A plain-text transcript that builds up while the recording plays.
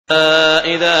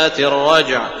ذات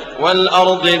الرجع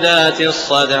والأرض ذات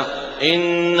الصدع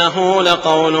إنه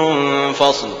لقول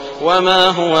فصل وما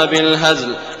هو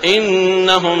بالهزل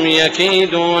إنهم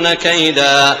يكيدون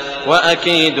كيدا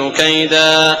وأكيد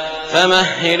كيدا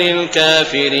فمهل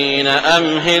الكافرين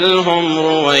أمهلهم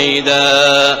رويدا.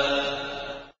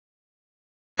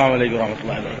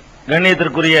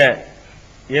 கண்ணியத்திற்குரிய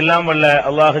எல்லாம் வல்ல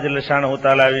அல்லாஹ் ஜல்ல ஷானஹு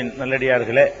தஆலாவின்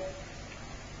நல்லடியார்களே,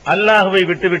 அல்லாஹ்வை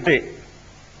விட்டுவிட்டு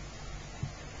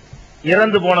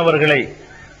இறந்து போனவர்களை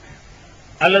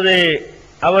அல்லது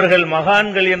அவர்கள்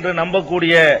மகான்கள் என்று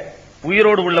நம்பக்கூடிய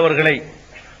உயிரோடு உள்ளவர்களை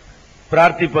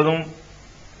பிரார்த்திப்பதும்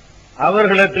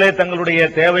அவர்களிடத்திலே தங்களுடைய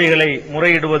தேவைகளை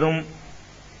முறையிடுவதும்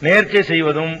நேர்ச்சை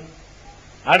செய்வதும்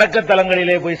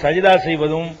அடக்கத்தலங்களிலே போய் சஜிதா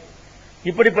செய்வதும்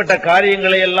இப்படிப்பட்ட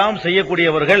காரியங்களை எல்லாம்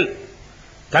செய்யக்கூடியவர்கள்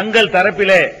தங்கள்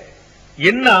தரப்பிலே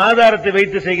என்ன ஆதாரத்தை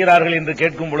வைத்து செய்கிறார்கள் என்று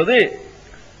கேட்கும் பொழுது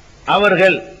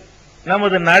அவர்கள்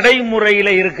நமது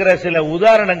நடைமுறையில் இருக்கிற சில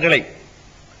உதாரணங்களை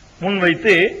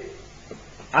முன்வைத்து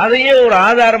அதையே ஒரு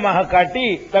ஆதாரமாக காட்டி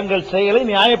தங்கள் செயலை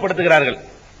நியாயப்படுத்துகிறார்கள்.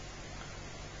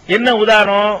 என்ன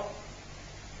உதாரணம்?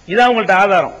 இதான் உங்கள்ட்ட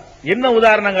ஆதாரம். என்ன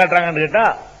உதாரணம் காட்டுறாங்கன்னு கேட்டா,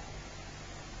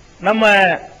 நம்ம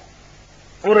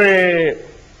ஒரு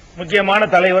முக்கியமான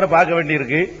தலைவரை பார்க்க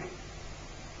வேண்டியிருக்கு,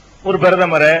 ஒரு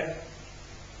பிரதமரை,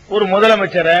 ஒரு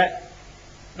முதலமைச்சரை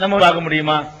நம்ம பார்க்க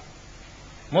முடியுமா?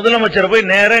 முதலமைச்சரை போய்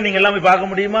நேரா நீங்க எல்லாம் போய்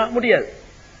பார்க்க முடியுமா? முடியாது.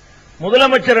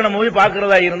 முதலமைச்சரை நம்ம போய்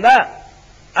பார்க்கிறதா இருந்தா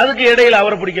அதுக்கு இடையில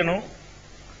அவரை பிடிக்கணும்,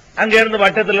 அங்க இருந்து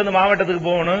வட்டத்திலிருந்து மாவட்டத்துக்கு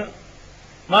போகணும்,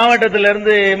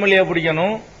 மாவட்டத்திலிருந்து எம்எல்ஏ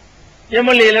பிடிக்கணும்,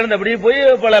 எம்எல்ஏல இருந்து அப்படியே போய்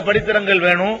பல படித்தரங்கள்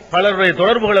வேணும், பலருடைய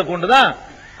தொடர்புகளை கொண்டுதான்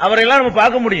அவரையெல்லாம் நம்ம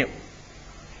பார்க்க முடியும்.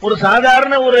 ஒரு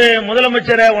சாதாரண ஒரு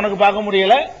முதலமைச்சரை உனக்கு பார்க்க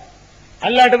முடியல,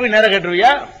 அல்லாட்ட போய் நேரம்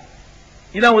கேட்டுருவியா?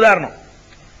 இதான் உதாரணம்.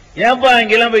 ஏன்பா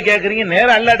இங்கெல்லாம் போய் கேட்கறீங்க,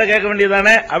 நேரம் அல்லாட்ட கேட்க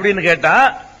வேண்டியதானே அப்படின்னு கேட்டா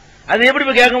அது எப்படி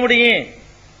போய் கேட்க முடியும்?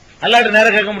 அல்லாட்ட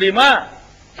நேரம் கேட்க முடியுமா?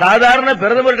 சாதாரண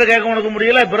பிரதமர்கிட்ட கேட்க உனக்கு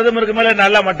முடியல, பிரதமருக்கு மேல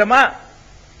நல்லா மட்டமா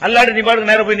அல்லாட்ட நீ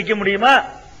பாட்டுக்கு நேரம் போய் நிக்க முடியுமா?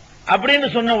 அப்படின்னு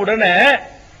சொன்ன உடனே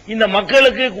இந்த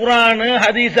மக்களுக்கு குர்ஆன்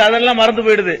ஹதீஸ் அதெல்லாம் மறந்து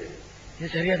போயிடுது. இது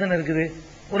சரியா தானே இருக்குது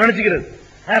ஒரு நினைச்சுக்கிறது,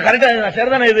 கரெக்டா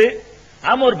சரிதானே இது?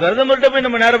 ஆமா, ஒரு பிரதமர்கிட்ட போய்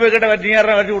நம்ம நேரம் போய் கேட்ட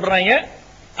வட்டி விடுறாங்க.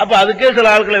 அப்ப அதுக்கே சில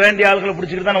ஆட்களை வேண்டிய ஆட்களை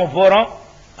பிடிச்சிட்டு தான் நம்ம போறோம்.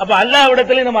 அப்ப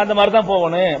அல்லாஹ்விடத்திலே நம்ம அந்த மாதிரி தான்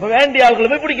போகணும். அப்ப வேண்டிய ஆட்களை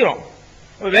போய் பிடிக்கிறோம்.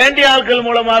 வேண்டிய ஆட்கள்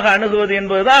மூலமாக அணுகுவது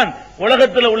என்பதுதான்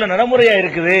உலகத்தில் உள்ள நடைமுறையா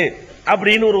இருக்குது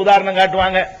அப்படின்னு ஒரு உதாரணம்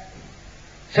காட்டுவாங்க.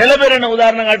 சில பேர் என்ன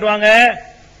உதாரணம் காட்டுவாங்க?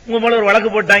 உங்க மேல ஒரு வழக்கு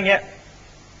போட்டாங்க,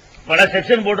 பல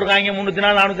செக்ஷன் போட்டிருக்காங்க,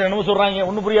 304 400 சொல்றாங்க,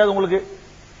 ஒன்னும் புரியாது உங்களுக்கு.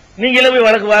 நீங்களே போய்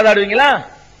வழக்கு வாதாடுவீங்களா?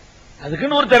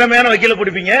 அதுக்குன்னு ஒரு திறமையான வக்கீல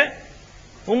பிடிப்பீங்க,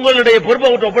 உங்களுடைய பொறுப்பை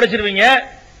விட்டு ஒப்படைச்சிருவீங்க.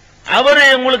 அவரு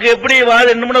உங்களுக்கு எப்படி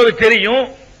என்னன்னு அவருக்கு தெரியும்,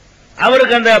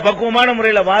 அவருக்கு அந்த பக்குவமான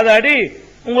முறையில் வாதாடி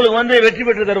உங்களுக்கு வெற்றி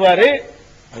பெற்று தருவாரு.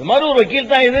 அது மாதிரி ஒரு வக்கீல்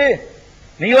தான் இது.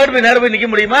 நீங்க போய் நேரம் போய் நிக்க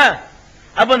முடியுமா?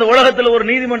 அப்ப அந்த உலகத்தில் ஒரு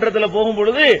நீதிமன்றத்தில் போகும்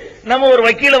பொழுது நம்ம ஒரு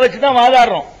வக்கீலை வச்சுதான்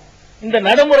வாதாடுறோம். இந்த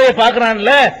நடைமுறையை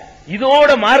பாக்குறான்ல, இதோட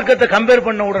மார்க்கத்தை கம்பேர்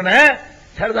பண்ண உடனே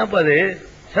சரிதான் அது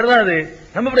சரிதான், அது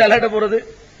நம்ம இப்படி அல்லாட்ட போறது.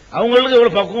 அவங்களுக்கு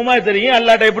எவ்வளவு பக்குவமா தெரியும்,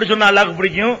 அல்லாட்ட எப்படி சொன்னா அல்லாவுக்கு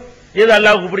பிடிக்கும், எது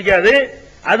அல்லாவுக்கு பிடிக்காது.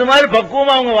 அது மாதிரி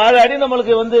பக்குவமா அவங்க வாதாடி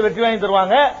நம்மளுக்கு வெற்றி வாங்கி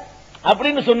தருவாங்க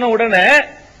அப்படின்னு சொன்ன உடனே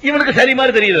இவனுக்கு சரி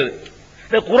மாதிரி தெரியுது.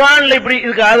 இந்த குர்ஆன்ல இப்படி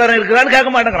இதுக்கு ஆதாரம் இருக்குதான்னு கேட்க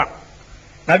மாட்டேங்கிறான்.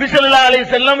 நபி ஸல்லல்லாஹு அலைஹி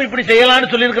வஸல்லம் இப்படி செய்யலாம்னு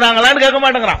சொல்லி இருக்கிறாங்களான்னு கேட்க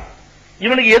மாட்டேங்கிறான்.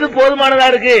 இவனுக்கு எது போதுமானதா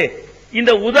இருக்கு?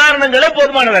 இந்த உதாரணங்களே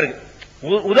போதுமானதா இருக்கு.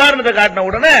 உதாரணத்தை காட்டின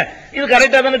உடனே இது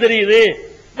கரெக்டா தானே தெரியுது,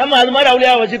 நம்ம அது மாதிரி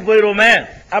அவளியா வச்சுட்டு போயிருவோமே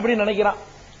அப்படின்னு நினைக்கிறான்.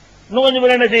 இன்னும் கொஞ்சம்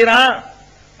பேர் என்ன செய்யறான்,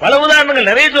 பல உதாரணங்கள்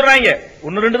நிறைய சொல்றாங்க,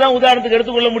 1 2 தான் உதாரணத்துக்கு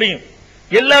எடுத்துக்கொள்ள முடியும்.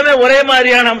 எல்லாமே ஒரே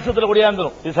மாதிரியான அம்சத்தில்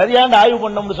கூடியாந்துரும். இது சரியான ஆய்வு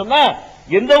பண்ணோம்னு சொன்னா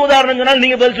எந்த உதாரணம் சொன்னாலும்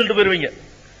நீங்க பதில் சொல்லிட்டு போயிருவீங்க.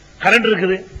 கரண்ட்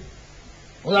இருக்குது,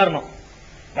 உதாரணம்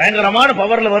பயங்கரமான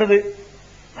பவர்ல வருது,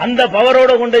 அந்த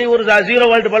பவரோட கொண்டு ஒரு 0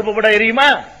 வோல்ட் பல்பு போட்டா எரியுமா?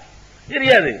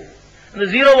 எரியாது. அந்த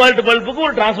 0 வோல்ட் பல்புக்கு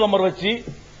ஒரு டிரான்ஸ்பார்மர் வச்சு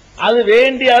அது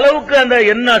வேண்டிய அளவுக்கு அந்த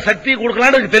என்ன சக்தி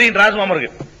கொடுக்கலாம்னு தெரியும். டிரான்ஸ்பார்மருக்கு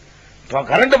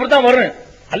கரண்ட் அப்படித்தான் வரும்.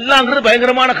 அல்லாங்கிறது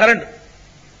பயங்கரமான கரண்ட்.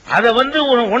 அதை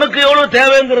உனக்கு எவ்வளவு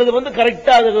தேவைங்கிறது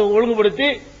கரெக்டா அதை ஒழுங்குபடுத்தி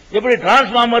எப்படி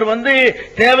டிரான்ஸ்பார்மர்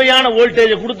தேவையான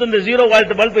வோல்டேஜ் கொடுத்து இந்த 0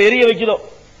 வோல்ட் பல்பை எரிய வைக்குதோ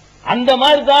அந்த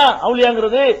மாதிரி தான்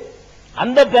அவுளியாங்கிறது.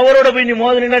 அந்த பவரோட போய் நீ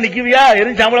மோதினா நிக்குவியா?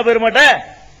 எரிஞ்சு சாம்பலா போயிட மாட்ட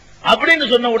அப்படின்னு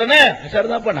சொன்ன உடனே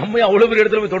சரிதான்ப்பா, நம்ம அவ்வளவு பெரிய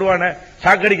இடத்துல போய் தொடுவானே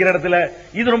சாக்கடிக்கிற இடத்துல,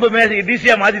 இது ரொம்ப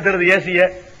டிசியா மாத்தி தருது ஏசிய,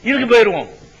 இதுக்கு போயிருவோம்.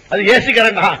 அது AC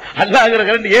current, அல்லாஹ்ங்கிற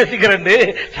current AC current,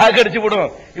 சாக்கடிச்சு போடும்.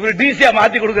 இவர் டிசியா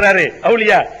மாத்தி கொடுக்கிறாரு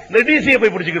அவுளியா, இந்த டிசியை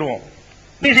போய் பிடிச்சிக்கிடுவோம்.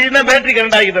 டிசி தான் பேட்டரி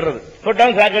கரண்ட் ஆகி தர்றது,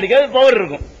 தொட்டாலும் சாக்கடிக்காது, பவர்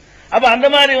இருக்கும். அப்ப அந்த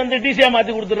மாதிரி டிசியா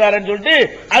மாத்தி கொடுத்துறாருன்னு சொல்லிட்டு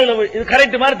அதுல இது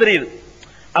கரெக்ட் மாதிரி தெரியுது.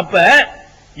 அப்ப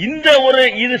இந்த ஒரு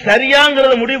இது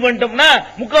சரியாங்கிறத முடிவு பண்ணிட்டோம்னா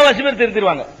முக்காவாசி பேர்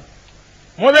திருத்திடுவாங்க.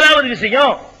 முதலாவது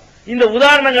விஷயம், இந்த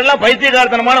உதாரணங்கள்லாம்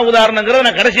பைத்தியகாரத்தனமான உதாரணங்கிறத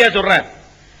நான் கடைசியா சொல்றேன்.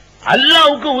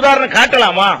 அல்லாஹ்வுக்கு உதாரணம்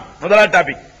காட்டலாமா? முதலாவது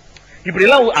டாபிக். இப்படி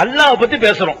எல்லாம் அல்லாஹ் பத்தி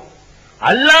பேசுறோம்.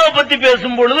 அல்லாஹ் பத்தி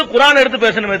பேசும் பொழுது குர்ஆன் எடுத்து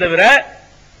பேசணுமே தவிர,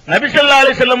 நபி ஸல்லல்லாஹு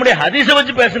அலைஹி வஸல்லம் ஹதீஸை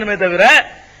வச்சு பேசணுமே தவிர,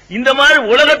 இந்த மாதிரி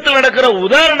உலகத்தில் நடக்கிற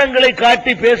உதாரணங்களை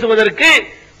காட்டி பேசுவதற்கு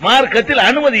மார்க்கத்தில்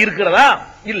அனுமதி இருக்கிறதா?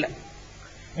 இல்ல.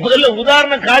 முதல்ல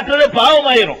உதாரணம் காட்டுறதே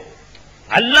பாவமாயிரும்.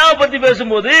 அல்லாஹ் பத்தி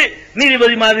பேசும்போது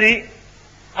நீதிபதி மாதிரி,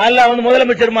 அல்லாஹ்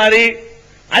முதலமைச்சர் மாதிரி,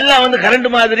 அல்லாஹ் கரண்ட்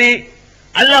மாதிரி,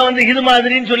 அல்லாஹ் இது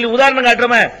மாதிரின்னு சொல்லி உதாரணம்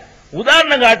காட்டுறமே,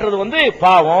 உதாரணம் காட்டுறது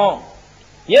பாவம்.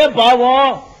 ஏன்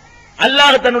பாவம்?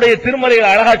 அல்லாஹ் தன்னுடைய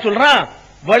திருமறையில் அழகா சொல்றான்,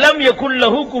 வலம்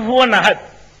யகுல்லஹு குஃபுவன் அஹத்,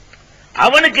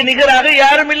 அவனுக்கு நிகராக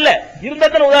யாரும் இல்ல. இருந்தா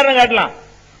தான் உதாரணம் காட்டலாம்.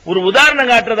 ஒரு உதாரணம்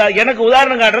காட்டுறதா, எனக்கு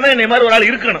உதாரணம் காட்டுறதா என்னை மாதிரி ஒரு ஆள்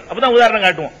இருக்கணும், அப்பதான் உதாரணம்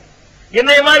காட்டுவோம்.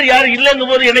 என்னை மாதிரி யாரும்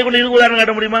இல்லைங்கும் போது என்னை கொண்டு இதுக்கு உதாரணம்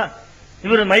காட்ட முடியுமா?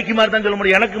 இவர் மைக்கு மாதிரி தான் சொல்ல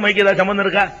முடியும். எனக்கு மைக்கு ஏதாவது சம்பந்தம்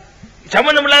இருக்கா?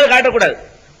 சம்பந்தம் இல்லாத காட்டக்கூடாது.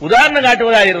 உதாரணம்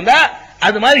காட்டுவதா இருந்தா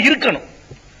அது மாதிரி இருக்கணும்.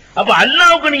 அப்ப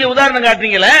அல்லாஹ்வுக்கு நீங்க உதாரணம்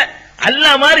காட்டுறீங்களே,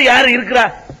 அல்லாஹ் மாதிரி யாரு இருக்கிறா?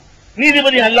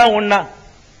 நீதிபதி அல்லாஹ் ஒண்ணா?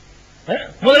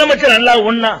 முதலமைச்சர் அல்லாஹ்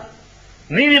ஒண்ணா?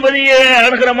 நீதிபதியை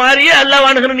அணுகிற மாதிரியே அல்லாஹ்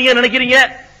அணுகணும் நீங்க நினைக்கிறீங்க?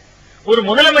 ஒரு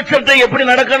முதலமைச்சர்கிட்ட எப்படி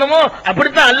நடக்கணுமோ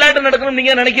அப்படித்தான் அல்லாஹ்ட்ட நடக்கணும்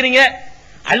நீங்க நினைக்கிறீங்க?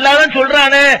 அல்லாஹ் தான்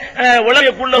சொல்றானே,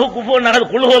 உலகுக்குள்ளஹு குஃபுவன் அஹத்,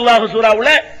 குல் ஹுவல்லாஹு சூராவுல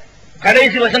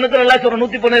கடைசி வசனத்துல அல்லாஹ் சொல்ற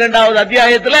 112வது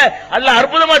அத்தியாயத்துல அல்லாஹ்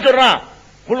அற்புதமா சொல்றான்,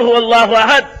 குல் ஹுவல்லாஹு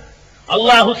அஹத்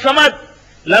அல்லாஹு ஸமத்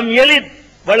லம் யலித்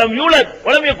வலம் யூலத்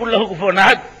வலம் யகுல்லஹு குஃபுவன்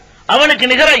அஹத், அவனுக்கு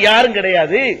நிகரா யாரும்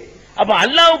கிடையாது. அப்ப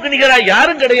அல்லாஹ்வுக்கு நிகரா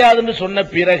யாரும் கிடையாதுன்னு சொன்ன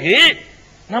பிறகு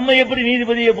நம்ம எப்படி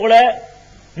நீதிபதியை போல,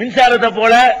 மின்சாரத்தை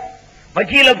போல,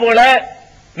 வக்கீல போல,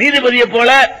 நீதிபதியை போல?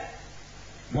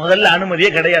 முதல்ல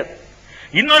அனுமதியே கிடையாது.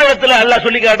 இன்னொரு இடத்துல அல்லாஹ்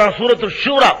சொல்லி காட்டுறான், சூரத்து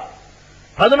ஷூரா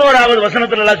 11வது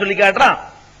வசனத்துல அல்லாஹ் சொல்லி காட்டுறான்,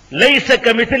 லைஸ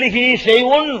கமிஸ்லிஹி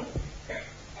ஷைஉன்,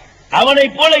 அவனை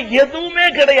போல எதுவுமே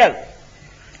கிடையாது.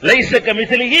 லைஸ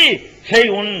கமிஸ்லிஹி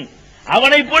ஷைஉன்,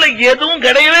 அவனை போல எதுவும்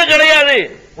கிடையவே கிடையாது.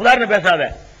 உதாரணம் பேசாத.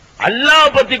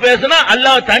 அல்லாஹ் பத்தி பேசினா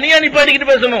அல்லாஹ் தனியா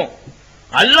நிப்பாட்டிக்கிட்டு பேசணும்.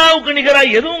 அல்லாஹ்வுக்கு நிகரா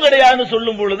எதுவும் கிடையாதுன்னு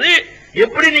சொல்லும் பொழுது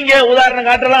எப்படி நீங்க உதாரணம்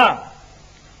காட்டலாம்?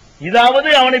 இதாவது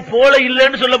அவனை போல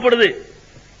இல்லைன்னு சொல்லப்படுது.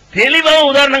 தெளிவாக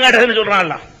உதாரணம் காட்டுறதுன்னு சொல்றான்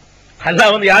அல்லாஹ்.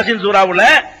 அல்லாஹ் யாசின் சூராவுல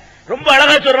ரொம்ப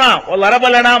அழகா சொல்றான்,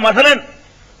 வரபலனா மஸலன்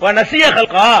வ நஸிய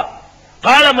ஹல்கா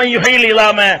கால மன் யுஹில்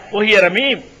இலாம வஹிய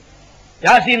ரமீம்.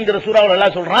 யாசின்ங்கிற சூராவுல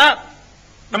அல்லாஹ் சொல்றான்,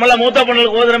 நம்ம எல்லாம் மூத்தா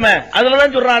பண்ணலுக்கு ஓதுறமே அதுல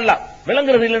தான் சொல்றான் அல்லாஹ்,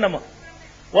 விளங்குறது இல்லை நம்ம.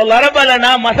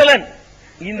 வரபலனா மஸலன்,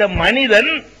 இந்த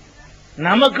மனிதன்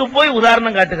நமக்கு போய்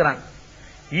உதாரணம் காட்டுகிறான்.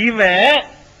 இவன்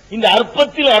இந்த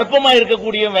அற்பத்தில் அற்பமா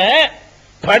இருக்கக்கூடியவன்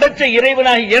படைச்ச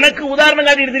இறைவனாகி எனக்கு உதாரணம்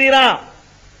காட்டிட்டு திரியறான்.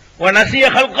 நசிய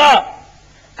ஹல்கா,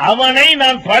 அவனை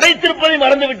நான் படைத்திருப்பதை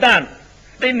மறந்து விட்டான்.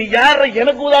 நீ யார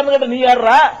எனக்கு உதாரணம் காட்ட? நீ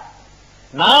யாரா?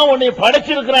 நான் உன்னை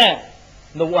படைச்சிருக்கிறேன்,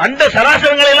 இந்த அண்ட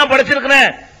சராசரங்களை எல்லாம் படைச்சிருக்கிறேன்,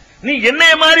 நீ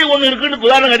என்னைய மாதிரி ஒண்ணு இருக்குன்னு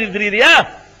உதாரணம் காட்டிட்டு திரியா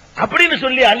அப்படின்னு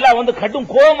சொல்லி அல்லாஹ்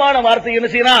கடும் கோபமான வார்த்தை என்ன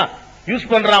செய்யறான்,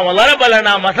 யூஸ் பண்றான்.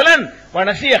 வரபலனா மஸலன் வ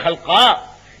நஸிய ஹல்கா,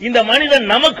 இந்த மனிதன்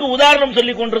நமக்கு உதாரணம்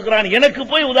சொல்லிக் கொண்டிருக்கிறான், எனக்கு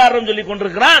போய் உதாரணம் சொல்லிக்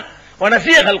கொண்டிருக்கிறான். வ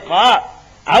நஸிய ஹல்கா,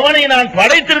 அவனை நான்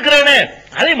படைத்திருக்கிறேனே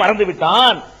அதை மறந்து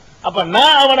விட்டான். அப்ப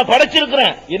நான் அவனை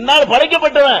படைச்சிருக்கிறேன், என்னால்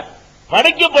படைக்கப்பட்டவன்,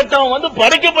 படைக்கப்பட்டவன்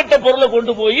படைக்கப்பட்ட பொருளை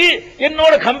கொண்டு போய்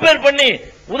என்னோட கம்பேர் பண்ணி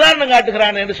உதாரணம்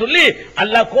காட்டுகிறான் என்று சொல்லி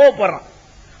அல்லாஹ் கோபப்படுறான்.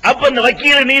 அப்ப இந்த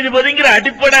வக்கீல நீதிபதிங்கிற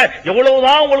அடிப்படை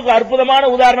எவ்வளவுதான் உங்களுக்கு அற்புதமான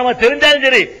உதாரணமா தெரிஞ்சாலும்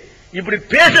சரி, இப்படி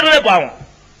பேசுறதே பாவம்,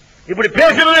 இப்படி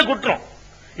பேசுறதே குற்றம்,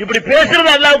 இப்படி பேசுறது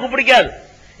அல்லாஹ்வுக்கு பிடிக்காது,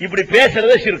 இப்படி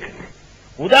பேசுறதே ஷிர்க்.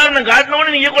 உதாரணம்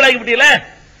காட்டணும்னு நீங்க ஈக்குவல் ஆகிவிட்டீல.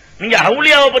 நீங்க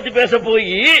அவுலியாவை பத்தி பேச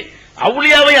போய்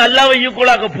அவுலியாவை அல்லாவை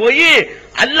ஈக்குவலாக்க போய்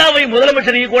அல்லாவை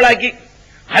முதலமைச்சர் ஈக்குவலாக்கி,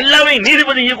 அல்லாவை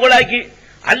நீதிபதி ஈக்குவலாக்கி,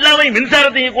 அல்லாவை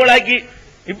மின்சாரத்தை ஈக்குவலாக்கி,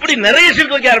 இப்படி நிறைய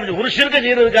ஷிர்க் வைக்க ஆரம்பிச்சு. ஒரு ஷிர்க்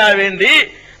செய்யறதுக்காக வேண்டி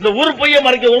இந்த ஒரு பொய்யை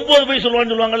மறைக்க 9 பொய்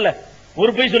சொல்லுவாங்கல்ல,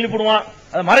 ஒரு பொய் சொல்லி போடுவான்,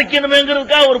 அதை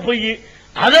மறைக்கணுமேங்கிறதுக்காக ஒரு பொய்,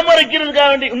 அதை மறைக்கிறதுக்காக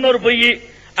வேண்டி இன்னொரு பொய்.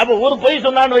 அப்ப ஒரு பொய்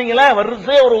சொன்னான்னு வைங்களேன்,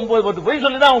 வருஷம் ஒரு 9-10 பொய்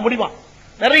சொல்லிதான் அவன் முடிவான்.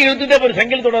 நிறைய இழுத்துட்டே போய்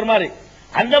சங்கிலி தொடர் மாதிரி.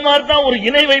 அந்த மாதிரி தான் ஒரு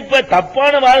இணை வைப்ப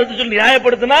தப்பான வாதத்தை சொல்லி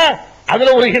நியாயப்படுத்தினா அதுல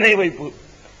ஒரு இணை வைப்பு,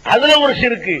 அதுல ஒரு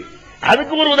ஷிர்க்,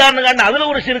 அதுக்கு ஒரு உதாரணம் காட்டினா அதுல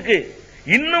ஒரு ஷிர்க்.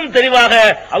 இன்னும் தெளிவாக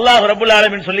அல்லாஹ் ரப்பல்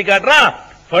ஆலமீன் சொல்லி காட்டுறான்,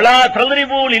 ஃபலா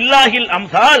தல்ரிபூ லில்லாஹில்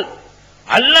அம்சால்,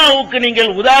 அல்லாஹ்வுக்கு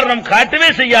நீங்கள் உதாரணம் காட்டவே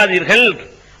செய்யாதீர்கள்.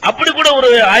 அப்படி கூட ஒரு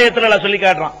ஆயத்துல அல்லாஹ் சொல்லி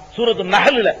காட்டுறான், சூரத்து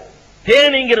நஹ்ல்ல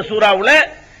தேனிங்கிற சூராவுல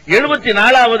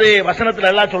 74வது வசனத்துல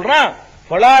அல்லாஹ் சொல்றான்,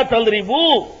 ஃபலா தல்ரிபூ,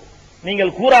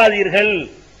 நீங்கள் கூறாதீர்கள்,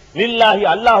 லில்லாஹி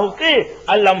அல்லாஹ்வுக்கு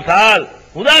அல் அம்சால்,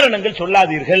 உதாரணங்கள்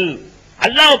சொல்லாதீர்கள்.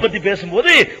 அல்லாஹ் பத்தி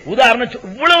பேசும்போது உதாரணம்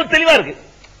இவ்வளவு தெளிவா இருக்கு.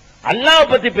 அல்லாஹ்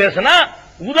பத்தி பேசினா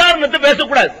உதாரணத்தை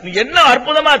பேசக்கூடாது. நீ என்ன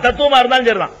அற்புதமா தத்துவமா இருந்தாலும்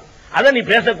சரிதான், அதை நீ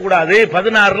பேசக்கூடாது.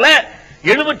 16ல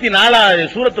 74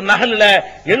 சூரத்து நஹல்ல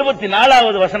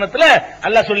 74வது வசனத்துல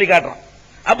அல்லாஹ் சொல்லி காட்டுறான்.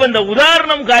 அப்ப இந்த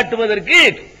உதாரணம் காட்டுவதற்கு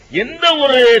எந்த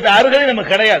ஒரு அருகதையும்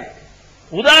நமக்கு கிடையாது.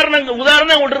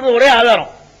 உதாரணம் ஒன்றது ஒரே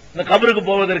ஆதாரம். இந்த கபருக்கு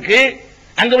போவதற்கு,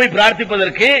 அங்க போய்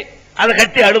பிரார்த்திப்பதற்கு, அதை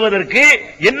கட்டி அழுவதற்கு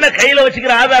என்ன கையில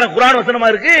வச்சுக்கிற ஆதாரம் குர்ஆன் வசனமா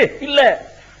இருக்கு? இல்ல.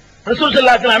 ரசூல்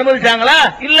ஸல்லல்லாஹு அலைஹி வஸல்லம் அனுமதிச்சாங்களா?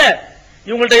 இல்ல.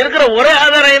 இவங்கள்ட்ட இருக்கிற ஒரே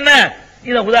ஆதாரம் என்ன?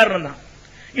 இந்த உதாரணம் தான்.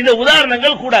 இந்த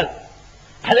உதாரணங்கள் கூடாது.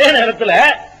 அதே நேரத்தில்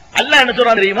அல்லாஹ் என்ன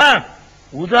சொல்றான் தெரியுமா?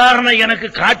 உதாரணம் எனக்கு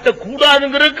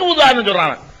காட்டக்கூடாதுங்கிறதுக்கு உதாரணம்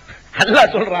சொல்றான்.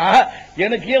 அல்லாஹ் சொல்றான்,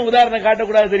 எனக்கு ஏன் உதாரணம்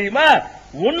காட்டக்கூடாது தெரியுமா?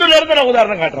 ஒண்ணுல இருந்து நான்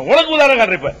உதாரணம் காட்டுறேன், உனக்கு உதாரணம்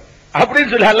காட்டுறேன் இப்ப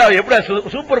அப்படின்னு சொல்லி அல்லாஹ் எப்படி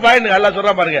சூப்பர் பாயிண்ட் அல்லாஹ்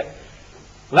சொல்றான் பாருங்க.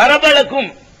 லரபலக்கும்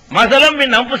மஸலம்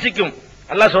மின் அன்ஃபுசிக்கும்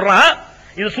அல்லாஹ் சொல்றான்.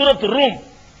 இது சூரத்து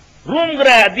ரூம்ங்கிற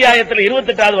அத்தியாயத்தில்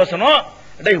 28வது வசனம்.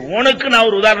 டேய், உனக்கு நான்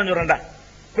ஒரு உதாரணம் சொல்றேன்டா.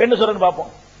 என்ன சொல்றேன்னு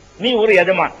பாப்போம். நீ ஒரு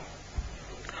எஜமான்,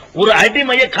 ஒரு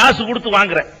அடிமையை காசு கொடுத்து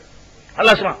வாங்குற.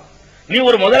 அல்லாஹ் சொல்றான், நீ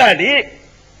ஒரு முதலாளி,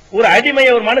 ஒரு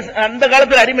அடிமையை ஒரு மனுஷன். அந்த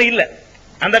காலத்துல அடிமை இல்ல.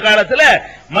 அந்த காலத்துல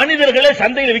மனிதர்களே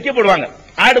சந்தையில் விற்கப்படுவாங்க,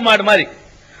 ஆடு மாடு மாதிரி.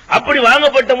 அப்படி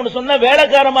வாங்கப்பட்டவனு சொன்னா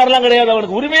வேலைக்கார மாதிரிலாம் கிடையாது,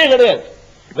 அவனுக்கு உரிமையே கிடையாது.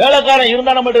 வேலைக்காரன்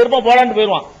இருந்தா நம்மகிட்ட இருப்பான், போடான்னு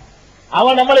போயிருவான்,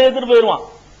 அவன் நம்மளை எடுத்துட்டு போயிருவான்.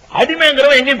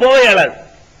 அடிமைங்கிறவன் எங்கேயும் போவே இயலாது.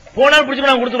 போனாலும் பிடிச்சு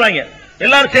கொடுத்துருவாங்க.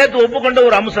 எல்லாரும் சேர்த்து ஒப்புக்கொண்ட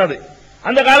ஒரு அம்சம் அது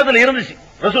அந்த காலத்துல இருந்துச்சு.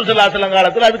 ரசூல் ஸல்லல்லாஹு அலைஹி வஸல்லம்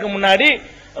காலத்துல, அதுக்கு முன்னாடி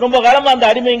ரொம்ப காலமா அந்த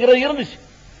அடிமைங்கிறது இருந்துச்சு.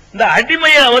 இந்த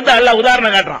அடிமையை அல்லாஹ்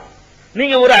உதாரணம் காட்டுறான்.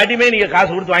 நீங்க ஒரு அடிமை, நீங்க காசு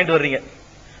கொடுத்து வாங்கிட்டு வர்றீங்க.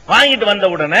 வாங்கிட்டு வந்த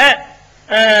உடனே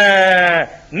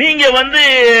நீங்க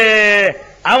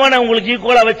அவனை உங்களுக்கு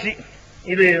ஈக்குவலா வச்சு,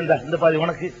 இது இந்த பாதி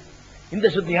உனக்கு, இந்த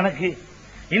சொத்து எனக்கு,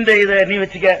 இந்த இதை நீ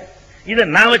வச்சுக்க, இதை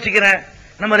நான் வச்சுக்கிறேன்,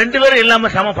 நம்ம 2 பேரும் இல்லாம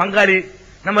சம பங்காளி,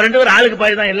 நம்ம 2 பேரும் ஆளுக்கு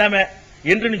பாதி தான் எல்லாமே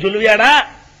என்று நீ சொல்லுவியாடா?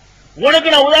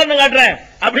 உனக்கு நான் உதாரணம் காட்டுறேன்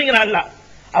அப்படிங்கிற அல்லாஹ்.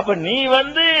 அப்ப நீ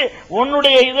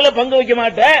உன்னுடைய இதுல பங்கு வைக்க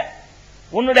மாட்ட,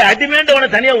 உன்னுடைய அடிமைன்ற உன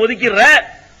தனியா ஒதுக்கிற.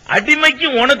 அடிமைக்கு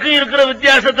உனக்கும் இருக்கிற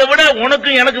வித்தியாசத்தை விட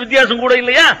உனக்கும் எனக்கு வித்தியாசம் கூட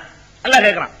இல்லையா? அல்லாஹ்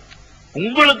கேட்கிறான்.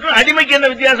 உங்களுக்கும் அடிமைக்கு என்ன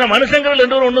வித்தியாசம்? மனுஷங்கள்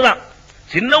 2 பேரும் ஒண்ணுதான்.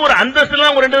 சின்ன ஒரு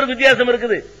அந்தஸ்துலாம் 2 பேருக்கு வித்தியாசம்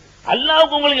இருக்குது.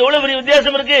 அல்லாஹ்வுக்கு உங்களுக்கு எவ்வளவு பெரிய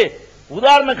வித்தியாசம் இருக்கு?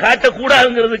 உதாரணம்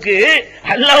காட்டக்கூடாதுங்கிறதுக்கு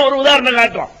அல்லாஹ் ஒரு உதாரணம்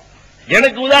காட்டுறான்.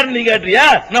 எனக்கு உதாரணம் நீ காட்டுறியா?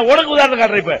 நான் உனக்கு உதாரணம்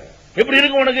காட்டுறேன். இப்ப எப்படி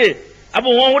இருக்கு உனக்கு? அப்ப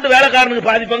உன் வீட்டு வேலைக்காரனுக்கு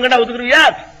பாதி பங்கடா ஒத்துக்குறியா?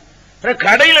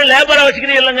 கடையில லேபரா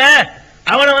வச்சுக்கிறீங்க இல்லங்க,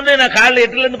 அவனை நான் காலைல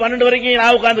 8ல இருந்து 12 வரைக்கும்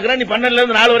நான் உட்காந்துக்கிறேன், நீ 12ல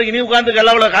இருந்து 4 வரைக்கும் நீ உட்காந்து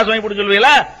எல்லாம் காசு வாங்கி போட்டு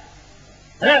சொல்லுவீங்களா?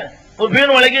 ஒரு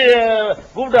பீன் வேலைக்கு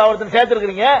கூப்பிட்டு ஒருத்தர்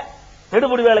சேர்த்திருக்கிறீங்க,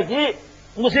 எடுபடி வேலைக்கு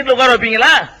உங்க சீட்ல உட்கார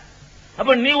வைப்பீங்களா?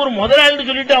 அப்ப நீ ஒரு முதலாளின்னு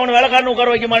சொல்லிட்டு அவனை வேலைக்காரன் உட்கார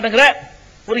வைக்க மாட்டேங்கிற,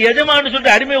 ஒரு எஜமான்னு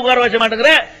சொல்லிட்டு அடிமை உட்கார வைக்க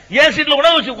மாட்டேங்கிற, ஏன் சீட்ல கூட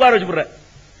உட்கார வச்சு போடுற.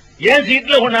 ஏன்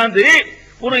சீட்ல கொண்டாந்து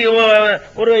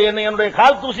ஒரு என்னுடைய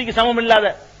கால் தூசிக்கு சமம் இல்லாத,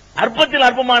 அற்பத்தில்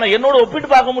அற்பமான, என்னோட ஒப்பிட்டு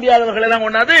பார்க்க முடியாதவர்கள் எல்லாம்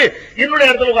கொண்டாந்து என்னுடைய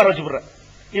இடத்துல உட்கார வச்சு போடுற.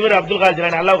 இவர் அப்துல் காதர்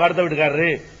ஜிலானி அல்லாஹ்வுக்கு அடுத்த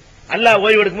வீட்டுக்காரரு, அல்லாஹ்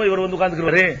ஓய்வு எடுக்கும்போது இவர்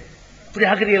உட்கார்ந்துக்குவாரு. இப்படி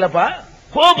ஆக்குறீங்களப்பா?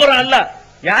 கோபுரம் அல்லாஹ்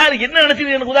யாரு என்ன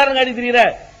நினைச்சு எனக்கு உதாரணம் காட்டி தெரியுற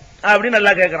அப்படின்னு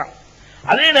அல்லாஹ் கேட்கிறான்.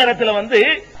 அதே நேரத்தில்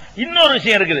இன்னொரு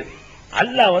விஷயம் இருக்குது.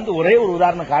 அல்லாஹ் ஒரே ஒரு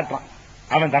உதாரணம் காட்டுறான்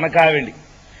அவன் தனக்காக வேண்டி.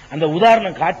 அந்த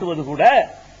உதாரணம் காட்டுவது கூட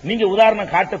நீங்க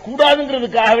உதாரணம்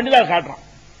காட்டக்கூடாதுங்கிறதுக்காக வேண்டி தான் காட்டுறான்.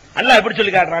 அல்லாஹ் எப்படி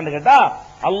சொல்லி காட்டுறான்னு கேட்டா,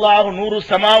 அல்லாஹ் நூறு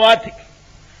சமாவாத்தி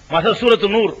சூரத்து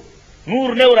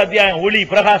நூறுனே ஒரு அத்தியாயம், ஒளி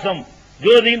பிரகாசம்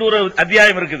ஜோதின்னு ஒரு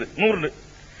அத்தியாயம் இருக்குது 100.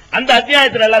 அந்த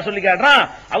அத்தியாயத்தில் அல்லாஹ் சொல்லி காட்டுறான்,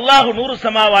 அல்லாஹ் நூறு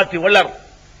சமாவாத்தி வல்லர்,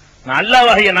 நான்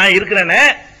அல்லாஹ்வாகிய நான் இருக்கிறேனே,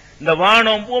 இந்த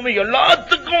வானம் பூமி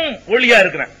எல்லாத்துக்கும் ஒளியா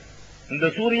இருக்கிறேன். இந்த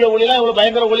சூரிய ஒளிலாம் இவ்வளவு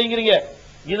பயங்கர ஒளிங்கிறீங்க,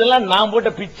 இதெல்லாம் நான் போட்ட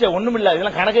பிச்சை ஒண்ணும் இல்ல,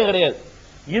 இதெல்லாம் கணக்கே கிடையாது.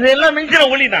 இதெல்லாம் மிஞ்சின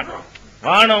ஒளி தான்.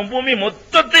 வானம் பூமி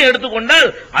மொத்தத்தை எடுத்துக்கொண்டால்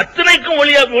அத்தனைக்கும்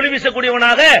ஒளி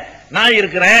வீசக்கூடியவனாக நான்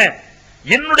இருக்கிறேன்.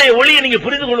 என்னுடைய ஒளியை நீங்க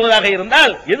புரிந்து கொள்வதாக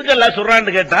இருந்தால் எதுக்கு அல்லாஹ்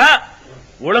சொல்றான்னு கேட்டா,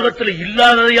 உலகத்தில்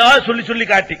இல்லாததையா சொல்லி சொல்லி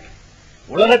காட்டி,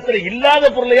 உலகத்தில் இல்லாத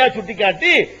பொருளையா சுட்டி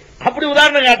காட்டி அப்படி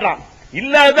உதாரணம் காட்டுறான்.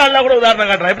 இல்லாததான் அல்லாஹ் கூட உதாரணம்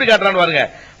காட்டுறான். எப்படி காட்டுறான்னு பாருங்க.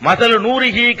 மஸலு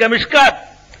நூரிஹி கமிஷ்காத்,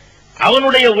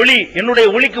 அவனுடைய ஒளி என்னுடைய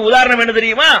ஒளிக்கு உதாரணம் என்ன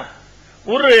தெரியுமா?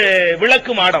 ஒரு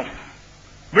விளக்கு மாடம்,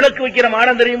 விளக்கு வைக்கிற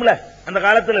மாடம் தெரியுமில்ல, அந்த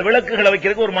காலத்துல விளக்குகளை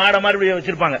வைக்கிறதுக்கு ஒரு மாடம் மாதிரி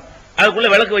வச்சிருப்பாங்க, அதுக்குள்ள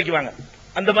விளக்கு வைக்குவாங்க.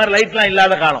 அந்த மாதிரி லைட்லாம்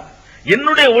இல்லாத காலம்.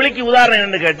 என்னுடைய ஒளிக்கு உதாரணம்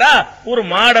என்ன கேட்டா, ஒரு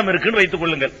மாடம் இருக்குன்னு வைத்துக்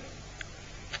கொள்ளுங்கள்.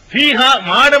 ஃபீஹா,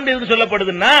 மாடம் எதுக்கு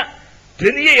சொல்லப்படுதுன்னா,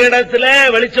 பெரிய இடத்துல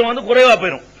வெளிச்சம் குறைவா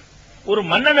போயிடும். ஒரு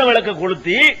மண்ணெண்ணெய் விளக்க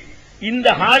கொளுத்தி இந்த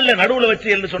ஹால்ல நடுவுல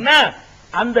வச்சு சொன்னா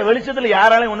அந்த வெளிச்சத்துல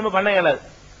யாராலையும் ஒண்ணுமே பண்ண இயலாது.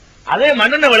 அதே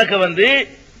மண்ணெண்ணெய் விளக்க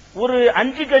ஒரு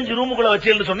 5க்கு 5 ரூமுக்குள்ள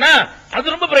வச்சு சொன்னா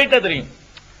அது ரொம்ப பிரைட்டா தெரியும்.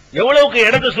 எவ்வளவுக்கு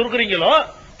இடத்தை சுருக்குறீங்களோ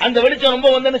அந்த வெளிச்சம் ரொம்ப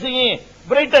என்ன செய்யும்,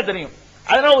 பிரைட்டா தெரியும்.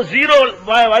 அதனால ஒரு 0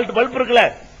 வால்ட் பல்ப் இருக்குல்ல,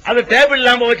 அதை டேபிள்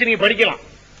லாம்ப வச்சு நீங்க படிக்கலாம்.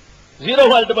 0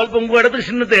 வோல்ட் பல்ப் உங்க இடத்துக்கு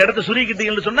சின்னத்தை இடத்தை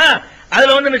சுருக்கிட்டீங்கன்னு சொன்னா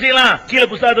அதுல என்ன செய்யலாம், கீழே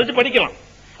புஸ்தகத்தை வச்சு படிக்கலாம்.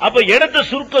 அப்ப இடத்தை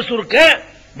சுருக்க சுருக்க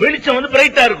வெளிச்சம்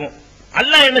பிரைட்டா இருக்கும்.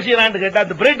 அல்லாஹ் என்ன செய்யறான்னு கேட்டா,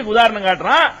 அந்த பிரைட்டுக்கு உதாரணம்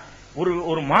காட்டுறான்.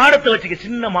 ஒரு மாடத்தை வச்சுக்க,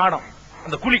 சின்ன மாடம்,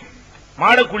 அந்த குழி,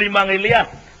 மாட குழிம்பாங்க இல்லையா,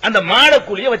 அந்த மாட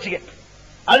குழிய வச்சுக்க.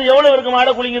 அது எவ்வளவு இருக்கு மாட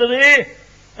குழிங்கிறது,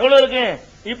 எவ்வளவு இருக்கு,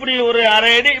 இப்படி ஒரு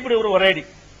அரை அடி, இப்படி ஒரு அடி,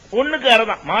 ஒண்ணுக்கு அரை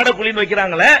தான் மாட குழின்னு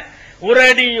வைக்கிறாங்களே. ஒரு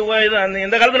அடி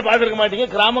இந்த காலத்துல பாத்துருக்க மாட்டீங்க,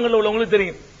 கிராமங்கள்ல உள்ளவங்களுக்கு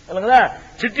தெரியும் இல்லைங்களா,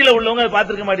 சிட்டில உள்ளவங்க அதை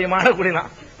பாத்துருக்க மாட்டீங்க. மாட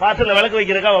குழிலாம் வாசல்ல விளக்கு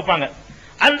வைக்கிறதுக்கா வைப்பாங்க.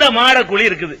 அந்த மாட குழி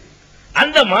இருக்குது.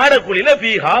 அந்த மாட குழியில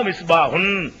பீஹா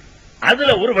மிஸ்பாஹுன்,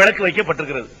 அதுல ஒரு விளக்கு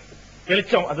வைக்கப்பட்டிருக்கிறது.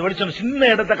 வெளிச்சம், அது வெளிச்சம் சின்ன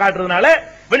இடத்தை காட்டுறதுனால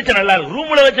வெளிச்சம் நல்லா இருக்கும்.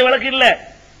 ரூம்ல வச்ச விளக்கு இல்ல,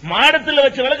 மாடத்துல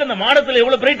வச்ச விளக்கு. அந்த மாடத்துல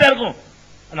எவ்வளவு பிரைட்டா இருக்கும்,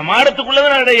 அந்த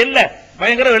மாடத்துக்குள்ளதான் இல்ல,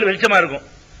 பயங்கர வெளிச்சமா இருக்கும்.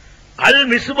 அல்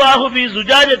மிஸ்பாஹு பி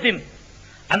சுஜாஜத்தின்,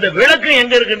 அந்த விளக்கு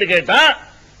எங்க இருக்குன்னு கேட்டா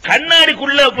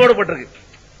கண்ணாடிக்குள்ள போடப்பட்டிருக்கு.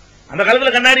 அந்த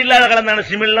காலத்துல கண்ணாடி இல்லாத காலம் தானே,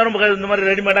 சிமெல்லாம் இந்த மாதிரி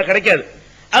ரெடிமேடா கிடைக்காது.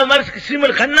 அது மாதிரி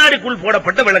சிமெண்ட் கண்ணாடிக்குள்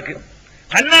போடப்பட்ட விளக்கு.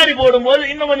 கண்ணாடி போடும்போது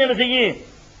இன்னும் கொஞ்சம் என்ன செய்யும்,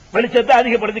 வெளிச்சத்தை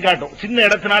அதிகப்படுத்தி காட்டும். சின்ன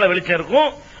இடத்தினால வெளிச்சம் இருக்கும்.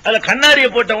 அதுல கண்ணாடியை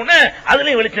போட்ட உடனே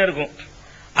அதுலயும் வெளிச்சம் இருக்கும்.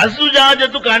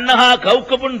 அசுஜாஜத்துக்கு அன்னஹா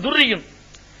கௌகபுன் துர்ரியும்,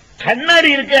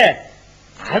 கண்ணாடி இருக்க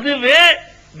அதுவே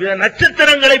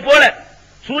நட்சத்திரங்களை போல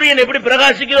சூரியன் எப்படி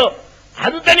பிரகாசிக்கிறோ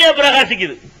அது தனியா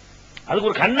பிரகாசிக்குது. அதுக்கு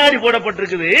ஒரு கண்ணாடி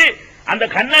போடப்பட்டிருக்குது. அந்த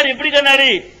கண்ணாடி எப்படி கண்ணாடி,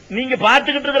 நீங்க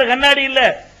பார்த்துக்கிட்டு இருக்கிற கண்ணாடி இல்ல,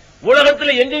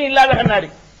 உலகத்துல எங்கேயும் இல்லாத கண்ணாடி.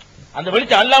 அந்த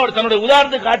வெளிச்சம் அல்லாஹ் தன்னுடைய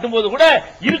உதாரணத்துக்கு காட்டும் போது கூட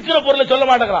இருக்கிற பொருளை சொல்ல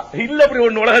மாட்டேங்கிறான். இல்ல அப்படி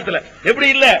ஒண்ணு உலகத்துல எப்படி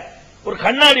இல்ல, ஒரு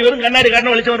கண்ணாடி வரும், கண்ணாடி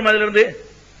காட்டின வெளிச்சம் வரும். அதுல இருந்து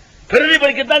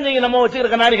பிரதிபலிக்கத்தான் நீங்க நம்ம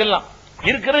வச்சுக்கிற கண்ணாடிகள்லாம்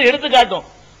இருக்கிறத எடுத்து காட்டும்.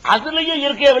 அதுலயும்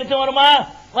இயற்கையா வெளிச்சம் வருமா,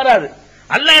 வராது.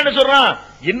 அல்லாஹ் என்ன சொல்றான்,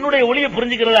 என்னுடைய ஒளியை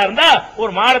புரிஞ்சுக்கிறதா இருந்தா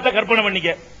ஒரு மாடத்தை கற்பனை பண்ணிக்க,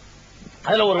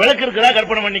 அதுல ஒரு விளக்கு இருக்கிறதா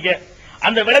கற்பனை பண்ணிக்க,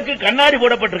 அந்த விளக்கு கண்ணாடி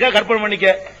போடப்பட்டிருக்க கற்பனை பண்ணிக்க.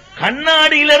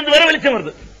 கண்ணாடியில இருந்து வர வெளிச்சம்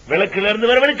வருது, விளக்குல இருந்து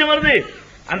வர வெளிச்சம் வருது.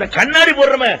 அந்த கண்ணாடி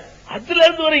போடுறமே அதுல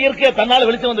இருந்து வர இயற்கையா தன்னால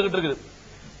வெளிச்சம் வந்துகிட்டு இருக்குது.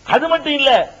 அது மட்டும்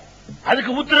இல்ல,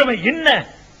 அதுக்கு ஊத்துறமே என்ன,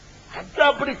 அது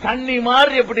அப்படி தண்ணி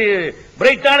மாதிரி எப்படி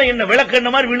பிரைட்டான எண்ணெய், விளக்கு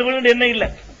எண்ணெய் மாதிரி விழு விழுந்து எண்ணெய் இல்ல,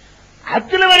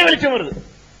 அதுல வர வெளிச்சம் வருது.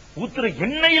 ஊத்துற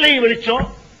எண்ணெயிலையும் வெளிச்சம்,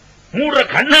 மூடுற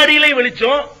கண்ணாடியிலையும்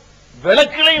வெளிச்சம்,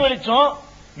 விளக்குலையும் வெளிச்சம்,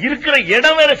 இருக்கிற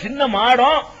இடம் வேற சின்ன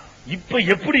மாடம். இப்ப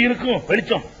எப்படி இருக்கும்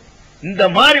வெளிச்சம், இந்த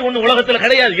மாதிரி ஒண்ணு உலகத்துல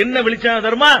கிடையாது. என்ன வெளிச்சம்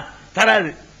தருமா,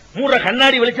 தராது. மூடுற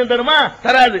கண்ணாடி வெளிச்சம் தருமா,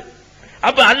 தராது.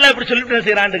 அப்ப அல்லாஹ் இப்படி சொல்லிட்டு என்ன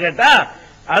செய்யறான்னு கேட்டா,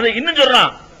 அதை இன்னும்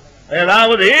சொல்றான்.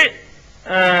 அதாவது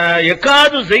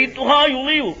எக்காது ஜெய்துஹா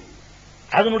யுலியு,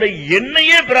 அதனுடைய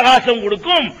எண்ணெயே பிரகாசம்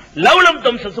கொடுக்கும். லவ்லம்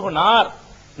தம் சசுனார்,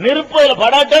 நெருப்பு அதுல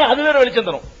படாட்டாலும் அது வேற வெளிச்சம்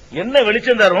தரும். எண்ணெய்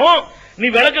வெளிச்சம் தரும், நீ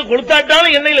விளக்க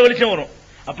கொளுத்தாட்டாலும் எண்ணெயில வெளிச்சம் வரும்.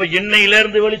 அப்ப எண்ணெயில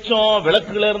இருந்து வெளிச்சம்,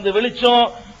 விளக்குல இருந்து வெளிச்சம்,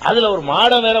 அதுல ஒரு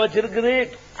மாடம் வேற வச்சிருக்குது,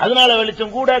 அதனால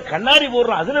வெளிச்சம் கூட. கண்ணாடி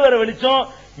போடுறோம், அதுல வேற வெளிச்சம்.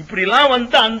 இப்படி எல்லாம்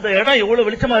வந்து அந்த இடம் எவ்வளவு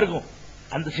வெளிச்சமா இருக்கும்.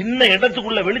 அந்த சின்ன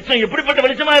இடத்துக்குள்ள வெளிச்சம் எப்படிப்பட்ட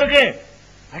வெளிச்சமா இருக்கு.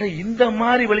 அட இந்த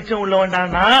மாதிரி வெளிச்சம் உள்ள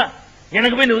வேண்டாம்னா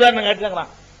எனக்கு போய் உதாரணம்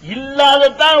காட்டுறான்.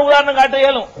 இல்லாததான் உதாரணம் காட்ட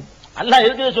இயலும். அல்லாஹ்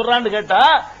எதுக்கு சொல்றான்னு கேட்டா,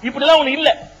 இப்படி எல்லாம் ஒண்ணு இல்ல,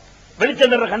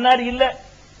 வெளிச்சம் தர்ற கண்ணாடி இல்ல,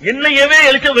 எண்ணெயவே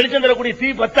வெளிச்சம் தரக்கூடிய தீ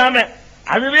பத்தாம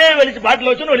அதுவே வெளிச்சம் பாட்டில்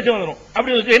வச்சோன்னு வெளிச்சம் வந்துடும்.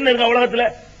 அப்படி என்ன இருக்கா உலகத்துல,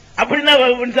 அப்படின்னா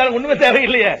மின்சாரம் ஒண்ணுமே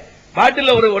தேவையில்லையே.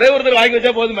 பாட்டில் ஒரே ஒருத்தர் வாங்கி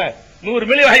வச்சா போதுமே, 100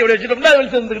 மில்லி வாங்கி வச்சுட்டோம்னா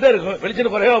வெளிச்சம் வந்துகிட்டே இருக்கும்.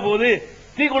 வெளிச்சம் குறைவா போகுது,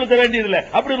 தீ கொளுத்த வேண்டியது இல்ல.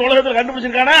 அப்படி உலகத்தில்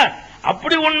கண்டுபிடிச்சிருக்கானா,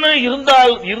 அப்படி ஒண்ணு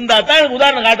இருந்தா தான் எனக்கு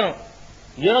உதாரணம் காட்டணும்.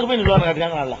 எனக்கு போய் உதாரணம்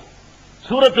காட்டுறாங்க. நல்லா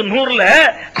சூரத்து 100ல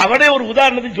அவனே ஒரு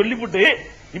உதாரணத்தையும் சொல்லிவிட்டு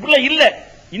இப்படிலாம் இல்ல,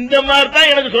 இந்த மாதிரி தான்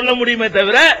எனக்கு சொல்ல முடியுமே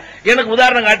தவிர எனக்கு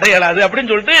உதாரணம் காட்ட இயலாது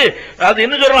அப்படின்னு சொல்லிட்டு அது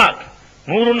என்ன சொல்றான்,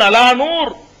 100 அலா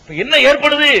 100. என்ன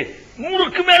ஏற்படுது,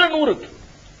 100க்கு மேல 100.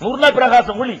 100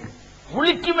 பிரகாசம், ஒளி,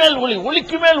 ஒளிக்கு மேல் ஒளி,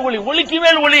 ஒளிக்கு மேல் ஒளி, ஒளிக்கு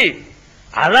மேல் ஒளி.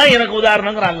 அதான் எனக்கு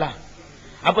உதாரணங்கிறான் அல்லாஹ்.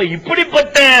 அப்ப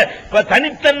இப்படிப்பட்ட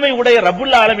தனித்தன்மை உடைய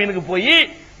ரப்புல் ஆலமீனுக்கு போய்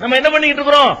நம்ம என்ன பண்ணிட்டு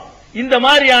இருக்கிறோம், இந்த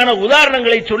மாதிரியான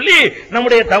உதாரணங்களை சொல்லி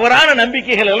நம்முடைய தவறான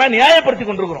நம்பிக்கைகள் எல்லாம் நியாயப்படுத்திக்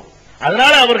கொண்டிருக்கிறோம்.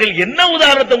 அதனால அவர்கள் என்ன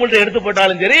உதாரணத்தை உங்கள்ட்ட எடுத்து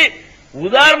போட்டாலும் சரி,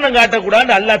 உதாரணம்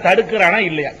காட்டக்கூடாது அல்லாஹ் தடுக்கிறானா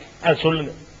இல்லையா, அது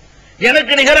சொல்லுங்க.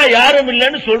 எனக்கு நிகரா யாரும்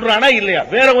இல்லைன்னு சொல்றானா இல்லையா,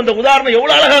 வேற இந்த உதாரணம்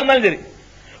எவ்வளவு அழகா இருந்தாலும் சரி,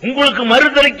 உங்களுக்கு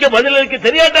மறுதளிக்க பதிலளிக்க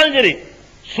தெரியாட்டாலும் சரி,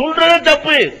 சொல்றது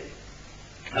தப்பு.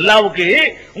 அல்லாவுக்கு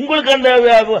உங்களுக்கு அந்த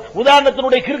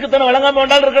உதாரணத்தினுடைய கிறுக்குத்தனம் வழங்காம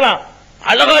வேண்டாம் இருக்கலாம்,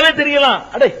 அழகாவே தெரியலாம்.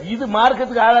 அட இது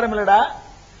மார்க்கத்துக்கு ஆதாரம் இல்லடா,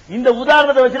 இந்த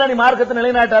உதாரணத்தை வச்சுனா நீ மார்க்கத்தை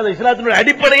நிலைநாட்டாத. இஸ்லாத்தினுடைய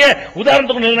அடிப்படையே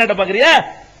உதாரணத்தை கொண்டு நிலைநாட்ட பாக்குறியா,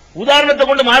 உதாரணத்தை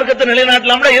கொண்டு மார்க்கத்தை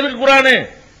நிலைநாட்டலாம்னா எதுக்கு குர்ஆன்,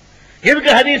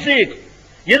 எதுக்கு ஹதீஸ்,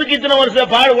 எதுக்கு இத்தனை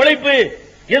வருஷம் உழைப்பு,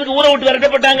 எதுக்கு ஊரை விட்டு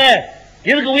விரட்டப்பட்டாங்க,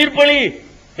 எதுக்கு உயிர் பலி,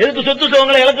 எதுக்கு சொத்து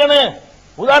சுகங்களை இழக்கணும்,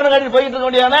 உதாரணம் காட்டி போயிட்டு இருக்க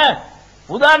வேண்டியான.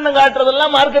 உதாரணம்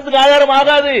காட்டுறதெல்லாம் மார்க்கத்துக்கு ஆதாரம்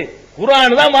ஆகாது.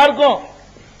 குர்ஆன் தான் மார்க்கம்,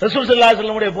 ரசூல் ஸல்லல்லாஹு அலைஹி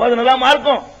வஸல்லம் போதனை தான்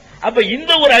மார்க்கம். அப்ப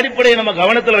இந்த ஒரு அடிப்படையை நம்ம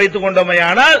கவனத்தில் வைத்துக் கொண்டோமே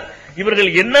ஆனால் இவர்கள்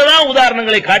என்னதான்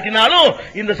உதாரணங்களை காட்டினாலும்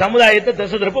இந்த சமுதாயத்தை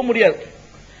திசை திருப்ப முடியாது.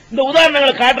 இந்த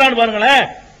உதாரணங்களை காட்டுறான்னு பாருங்களேன்,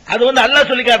 அது அல்லாஹ்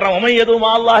சொல்லி காட்டுறான். உமை எதுவும்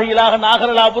அல்லாஹ் இலாஹ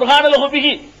நாகரலா புர்ஹானல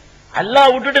ஹுபிஹி,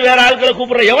 அல்லாஹ் விட்டுட்டு வேற ஆட்களை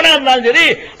கூப்பிடுற எவனா இருந்தாலும் சரி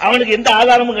அவனுக்கு எந்த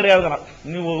ஆதாரமும் கிடையாது.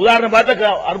 நீ உதாரணம்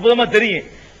பார்த்தா அற்புதமா தெரியும்.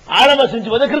 ஆழமா செஞ்சு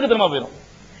பார்த்தா கிறுக்குத்தனமா போயிடும்.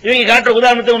 இவங்க காட்டுற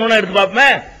உதாரணத்தை ஒண்ணு எடுத்து பார்ப்போமே.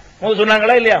 முதல்ல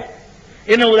சொன்னாங்களா இல்லையா?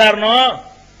 என்ன உதாரணம்?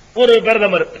 ஒரு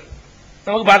பிரதமர்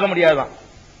நமக்கு பார்க்க முடியாதுதான்,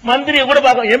 மந்திரியை கூட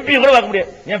பார்க்க, எம்பியை கூட பார்க்க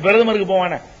முடியாது. ஏன் பிரதமருக்கு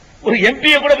போவானே, ஒரு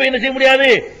எம்பியை கூட போய் என்ன செய்ய முடியாது?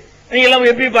 நீங்க எல்லாம்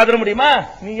எம்பி பாத்திர முடியுமா?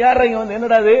 நீ யார இங்க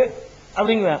என்னடாது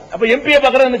அப்படிங்க. அப்ப எம்பியை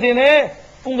பாக்குறது என்ன செய்யணும்?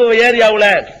 உங்க ஏரியாவுல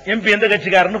எம்பி எந்த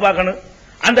கட்சிக்காரன்னு பார்க்கணும்,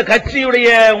 அந்த கட்சியுடைய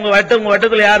உங்க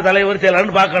வட்டத்தில் யார் தலைவர்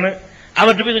செயலாளர்னு பார்க்கணும்,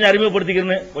 அவர்கிட்ட போய் கொஞ்சம்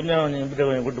அறிமுகப்படுத்திக்கணும்.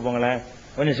 கொஞ்சம் கூட்டு போங்களேன்,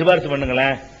 கொஞ்சம் சிபாரிசு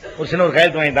பண்ணுங்களேன், ஒரு சின்ன ஒரு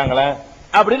கையெழுத்து வாங்கிட்டாங்களேன்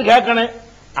அப்படின்னு கேட்கணும்.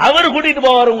 அவர் கூட்டிட்டு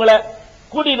போவார். உங்களை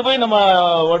கூட்டிட்டு போய் நம்ம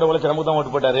ஓட்டு உழைச்ச நமக்கு தான்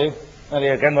ஓட்டு போட்டாரு,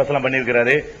 நிறைய கேன்வாஸ் எல்லாம்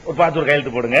பண்ணிருக்காரு, ஒரு பார்த்து ஒரு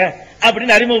கையெழுத்து போடுங்க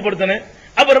அப்படின்னு அறிமுகப்படுத்தணும்.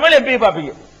 அப்புறமேல எம்பியை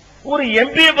பாப்பீங்க. ஒரு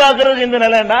எம்பியை பாக்குறது இந்த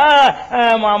நிலைன்னா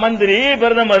மந்திரி,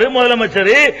 பிரதமர்,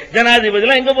 முதலமைச்சர், ஜனாதிபதி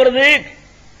எல்லாம் எங்க போறது?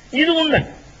 இது உண்மை,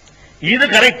 இது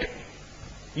கரெக்ட்.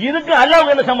 இதுக்கு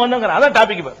அல்லாஹ்வுக்கு என்ன சம்பந்தம்? அதான்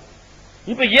டாபிக்.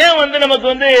 இப்ப ஏன்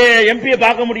நமக்கு எம்பியை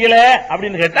பார்க்க முடியல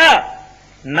அப்படின்னு கேட்டா,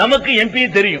 நமக்கு எம்பி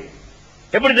தெரியும்.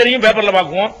 எப்படி தெரியும்? பேப்பர்ல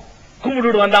பார்க்குவோம்,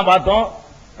 கும்பிட்டு வந்தான் பார்த்தோம்,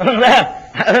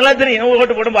 அதெல்லாம் தெரியும்.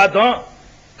 ஓட்டு போட்டு பார்த்தோம்.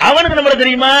 அவனுக்கு நம்மள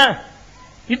தெரியுமா?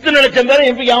 இத்தனை லட்சம் பேர்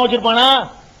எம்பிக்கு அவன் வச்சிருப்பானா?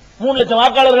 3 லட்சம்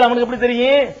வாக்காளர்கள் அவனுக்கு எப்படி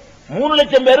தெரியும்? 3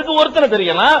 லட்சம் பேருக்கு ஒருத்தனை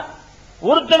தெரியலாம்,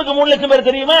 ஒருத்தனுக்கு 3 லட்சம் பேர்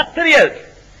தெரியுமா? தெரியாது.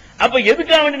 அப்ப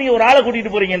எதுக்காக வேண்டி நீங்க ஒரு ஆளை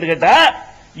கூட்டிட்டு போறீங்கன்னு கேட்டா,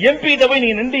 எம்பி கிட்ட போய்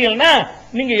நீங்க நின்றீங்கன்னா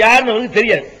நீங்க யாருன்னு அவருக்கு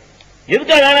தெரியாது.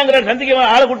 எதுக்காக வேணாங்கிற சந்திக்க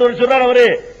ஆளை கூட்டு வர சொல்றாரு அவரு.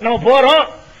 நம்ம போறோம்,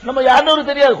 நம்ம யாருன்னு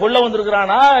தெரியாது. கொள்ள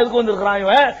வந்திருக்கிறானா, எதுக்கு வந்திருக்கிறான்,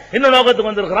 இவன் என்ன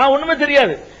நோக்கத்துக்கு வந்திருக்கிறான், ஒண்ணுமே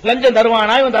தெரியாது. லஞ்சம்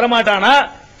தருவானா, இவன் தரமாட்டானா,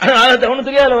 ஒன்னும்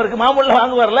தெரியாது. அவருக்கு மாமூல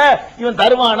வாங்க வரல, இவன்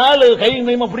தருவானா, கை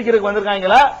மையமா பிடிக்கிறதுக்கு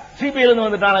வந்திருக்காங்களா, சிபிஐ இருந்து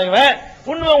வந்துட்டானா, இவன்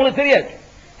ஒண்ணுமே உங்களுக்கு தெரியாது.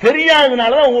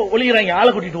 தெரியாததுனாலதான் ஒளிகிறாங்க. ஆளை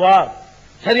கூட்டிட்டு வா,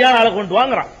 சரியான ஆளை கொண்டு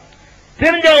வாங்குறான்.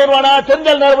 தெரிஞ்சா வருவானா?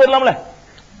 தெரிஞ்சால் நேரம் போயிடலாம்ல.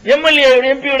 எம்எல்ஏ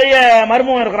எம்பியுடைய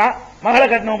மருமகன் இருக்கிறான், மகளை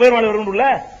கட்டின போயிருவாள் வரும்ல,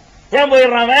 ஏன்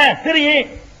போயிடுறான்? தெரியும்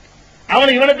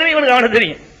அவனுக்கு, இவனை தெரியும், இவனுக்கு அவனை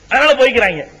தெரியும், அதனால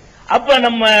போய்க்கிறாங்க. அப்ப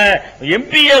நம்ம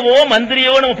எம்பியவோ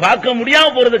மந்திரியவோ நம்ம பார்க்க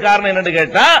முடியாம போறது காரணம் என்னன்னு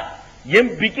கேட்டா,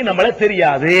 எம்பிக்கு நம்மள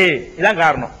தெரியாது, இதான்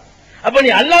காரணம். அப்ப நீ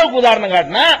அல்லாஹ்வுக்கு உதாரணம்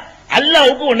காட்டினா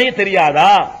அல்லாஹ்வுக்கு உன்னையே தெரியாதா?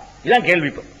 இதான் கேள்வி.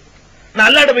 நான்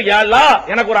அல்லாஹ்ட்ட போய் யா அல்லாஹ்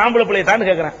எனக்கு ஒரு ஆம்பளை பிள்ளையை தான்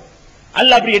கேட்கிறேன்.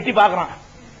 அல்லாஹ் அப்படி எட்டி பாக்குறான்,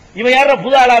 இவன் யாரா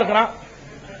புது ஆளா இருக்கிறான்?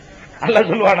 அல்லாஹ்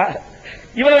சொல்லுவானா?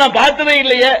 இவனை நான் பார்த்ததே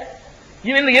இல்லையே,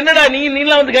 இவன் என்னடா நீ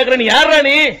நீலாம் கேட்கிற, நீ யாரா,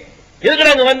 நீ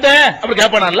எதுக்கடா அங்க வந்த அப்படி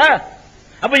கேட்பானா?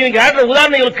 அப்ப இவங்க காட்டுற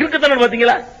உதாரணம் கிறுக்குத்தனம்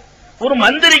பாத்தீங்களா? ஒரு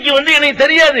மந்திரிக்கு எனக்கு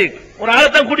தெரியாது, ஒரு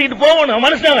ஆளைத்தான் கூட்டிட்டு போகணும்.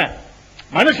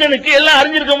 மனுஷனுக்கு எல்லாம்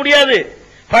அறிஞ்சிருக்க முடியாது.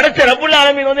 படைச்ச ரப்புல்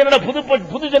ஆலமீன் என்னடா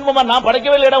புது ஜென்மமா, நான்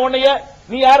படைக்கவே இல்லைடா உன்னைய,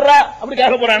 நீ யாரா அப்படி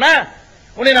கேட்க போறானா?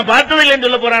 உன்னை நான் பார்த்ததே இல்லைன்னு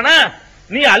சொல்ல போறானா?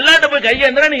 நீ அல்லாஹ்ட்ட போய்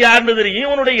கையேந்திர, நீ யாருன்னு தெரியும்,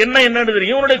 உன்னுடைய எண்ணம் என்னன்னு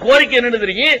தெரியும், உன்னுடைய கோரிக்கை என்னன்னு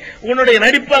தெரியும், உன்னுடைய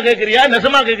நடிப்பா கேட்கறியா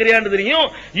நெசமா கேட்கறியான்னு தெரியும்.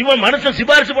 இவன் மனுஷன்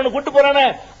சிபாரிசு பண்ண கூட்டு போறானே,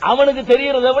 அவனுக்கு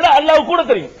தெரியறதை விட அல்லாஹ்வுக்கு கூட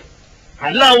தெரியும்.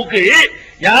 அல்லாஹ்வுக்கு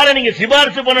யார நீங்க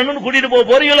சிபாரிசு பண்ணணும்னு கூட்டிட்டு போக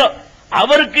போறீங்களோ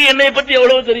அவருக்கு என்னை பற்றி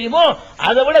எவ்வளவு தெரியுமோ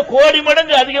அதை விட கோடி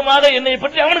மடங்கு அதிகமாக என்னை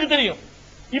பற்றி அவனுக்கு தெரியும்.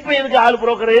 இப்ப எதுக்கு ஆள்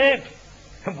புரோக்கரு?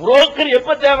 புரோக்கர்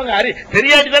எப்ப தேவைங்க?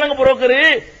 தெரியாட்டி தானங்க புரோக்கரு.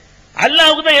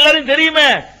 அல்லாஹ்வுக்கு தான் எல்லாரும் தெரியுமே.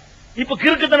 இப்ப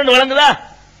கிறுக்குத்தனம் வழங்குதா?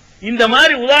 இந்த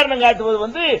மாதிரி உதாரணம்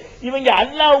காட்டுவது இவங்க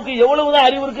அல்லாஹ்வுக்கு எவ்வளவுதான்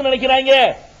அறிவு இருக்குன்னு நினைக்கிறாங்க.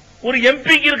 ஒரு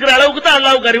எம்பிக்கு இருக்கிற அளவுக்கு தான்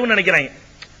அல்லாஹ்வுக்கு அறிவுன்னு நினைக்கிறாங்க.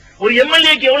 ஒரு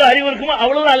எம்எல்ஏக்கு எவ்வளவு அறிவு இருக்குமோ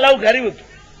அவ்வளவுதான் அல்லாஹ்வுக்கு அறிவு.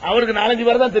 அவருக்கு 4-5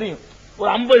 பேர் தான் தெரியும், ஒரு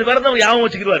 50 பேர் தான் ஞாபகம்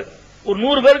வச்சுக்கிறாரு. ஒரு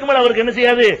 100 பேருக்கு மேல அவருக்கு என்ன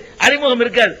செய்யாது, அறிமுகம்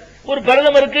இருக்காது. ஒரு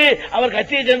பிரதமருக்கு அவர்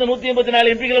கட்சியை சேர்ந்த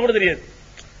 184 எம்பிக்களை கூட தெரியாது.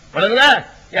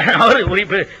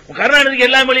 கருணாநிதிக்கு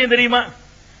எல்லா மேலையும் தெரியுமா?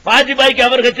 வாஜ்பாய்க்கு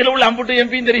அவர் கட்சியில் உள்ள அம்புட்டு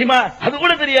எம்பியும் தெரியுமா? அது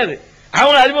கூட தெரியாது.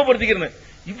 அவங்க அறிமுகப்படுத்திக்கிறேன்.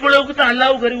 இவ்வளவுக்கு தான்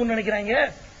அல்லாஹ்வுக்கு அறிவுன்னு நினைக்கிறாங்க.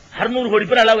 600 கோடி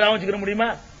பேர் அல்லாஹ்வை வச்சுக்கிற முடியுமா?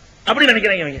 அப்படி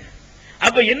நினைக்கிறாங்க அவங்க.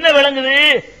 அப்ப என்ன விளங்குது?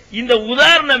 இந்த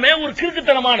உதாரணமே ஒரு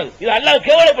கிறுக்குத்தனமானது. இது அல்லாஹ்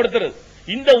கேவலப்படுத்துறது.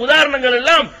 இந்த உதாரணங்கள்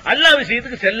எல்லாம் அல்லாஹ்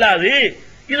விஷயத்துக்கு செல்லாது.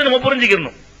 இதை நம்ம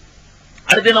புரிஞ்சுக்கணும்.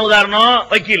 அடுத்து என்ன உதாரணம்?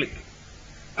 வக்கீல்.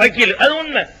 அது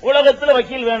உண்மை. உலகத்தில்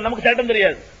வக்கீல் வேணும், நமக்கு சட்டம்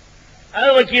தெரியாது, அது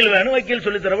வக்கீல் வேணும், வக்கீல்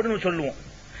சொல்லி தரப்படும் சொல்லுவோம்.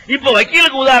 இப்ப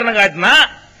வக்கீலுக்கு உதாரணம் காட்டினா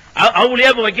அவுளியா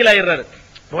இப்ப வக்கீல் ஆயிடுறாரு.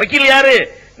 வக்கீல் யாரு?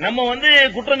 நம்ம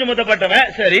குற்றம் சுமத்தப்பட்டவன்.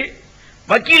 சரி,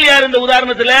 வக்கீல் யாரு இந்த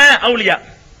உதாரணத்துல? அவுளியா.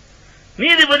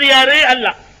 நீதிபதி யாரு?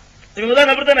 அல்லாஹ். இவங்க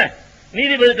தான் அப்படித்தானே?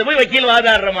 நீதிபதி போய் வக்கீல்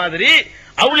வாதாடுற மாதிரி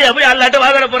அவுளியா போய் அல்லாஹ்ட்ட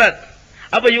வாதாட போறார்.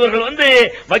 அப்ப இவர்கள்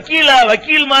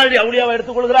வக்கீல் மாதிரி அவுளியாவை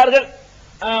எடுத்துக் கொள்கிறார்கள்,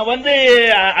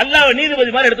 அல்லாஹ்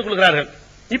நீதிபதி மாதிரி எடுத்துக் கொள்கிறார்கள்.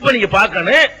 இப்ப நீங்க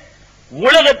பார்க்கணும்,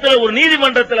 உலகத்துல ஒரு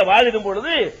நீதிமன்றத்தில் வாதிடும்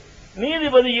பொழுது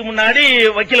நீதிபதிக்கு முன்னாடி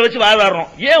வக்கீல வச்சு வாதாடுறோம்.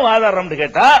 ஏன் வாதாடுறோம்னு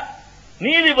கேட்டா,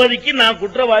 நீதிபதிக்கு நான்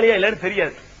குற்றவாளியா இல்லன்னு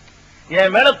தெரியாது.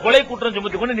 என் மேல கொலை குற்றம்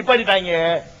சுமத்தி கொண்டு நிப்பாட்டிட்டாங்க.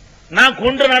 நான்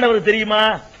கொன்றனான அவருக்கு தெரியுமா?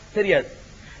 தெரியாது.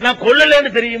 நான்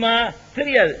கொல்லலன்னு தெரியுமா?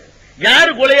 தெரியாது.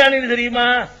 யாரு கொலையானு தெரியுமா?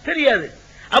 தெரியாது.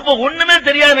 அப்ப ஒண்ணுமே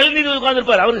தெரியாத நீதிபதி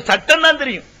உட்கார்ந்திருப்பார். அவருக்கு சட்டம் தான்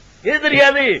தெரியும், எது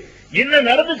தெரியாது, என்ன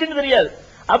நடந்துச்சுன்னு தெரியாது.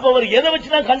 அப்ப அவர் எதை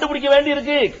வச்சுதான் கண்டுபிடிக்க வேண்டி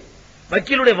இருக்கு?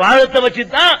 வக்கீலுடைய வாதத்தை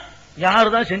வச்சுதான்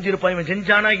யாருதான் செஞ்சிருப்பா, இவன்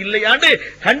செஞ்சானா இல்லையான்னு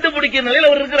கண்டுபிடிக்கிற நிலையில்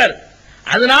அவர் இருக்கிறார்.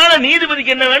 அதனால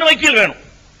நீதிபதிக்கு என்ன வேணும்? வக்கீல் வேணும்.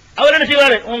 அவர் என்ன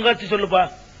செய்வாரு? உங்க கட்சி சொல்லுப்பா,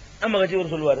 நம்ம கட்சி ஒரு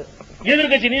சொல்லுவாரு,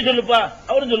 எதிர்கட்சி நீ சொல்லுப்பா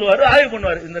அவரும் சொல்லுவாரு, ஆய்வு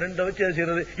பண்ணுவாரு. இந்த ரெண்டை வச்சு அதை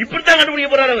செய்யறது இப்படித்தான் கண்டுபிடிக்க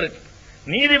போறாரு அவரு.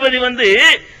 நீதிபதி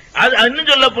அது இன்னும்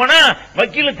சொல்ல போனா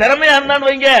வக்கீல் திறமையா இருந்தான்னு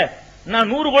வைங்க, நான்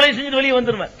 100 கொலை செஞ்சு வெளியே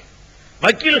வந்துருவேன்.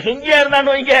 வக்கீல் சொங்கியா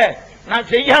இருந்தான்னு வைங்க, நான்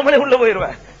செய்யாமலே உள்ள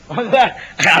போயிருவேன்.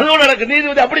 அதோட நடக்கு.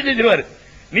 நீதிபதி அப்படி செஞ்சிருவாரு.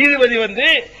 நீதிபதி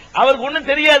அவருக்கு ஒண்ணும்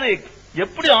தெரியாது,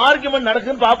 எப்படி ஆர்குமெண்ட்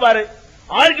நடக்குன்னு பாப்பாரு.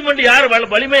 ஆர்குமெண்ட் யார்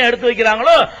வலிமையா எடுத்து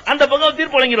வைக்கிறாங்களோ அந்த பக்கம்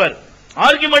தீர்ப்பு வழங்கிடுவார்.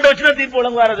 ஆர்குமெண்ட் வச்சுதான் தீர்ப்பு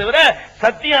வழங்குவார தவிர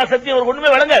சத்தியம் அசத்தியம் ஒரு ஒண்ணுமே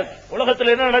வழங்காது.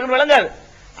 உலகத்தில் என்ன நடக்குன்னு வழங்காது.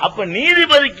 அப்ப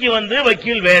நீதிபதிக்கு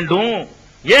வக்கீல் வேண்டும்.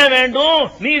 ஏன் வேண்டும்?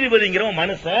 நீதிபதிங்கிற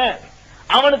மனுஷன்,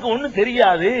 அவனுக்கு ஒண்ணும்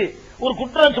தெரியாது. ஒரு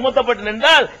குற்றம் சுமத்தப்பட்டு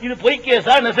நின்றால் இது பொய்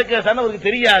கேஸா நெச கேஸான்னு அவருக்கு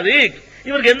தெரியாது.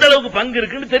 இவருக்கு எந்த அளவுக்கு பங்கு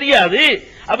இருக்குன்னு தெரியாது.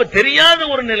 அப்ப தெரியாத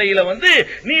ஒரு நிலையில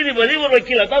நீதிபதி ஒரு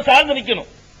வக்கீல தான் சார்ந்து நிக்கணும்.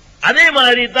 அதே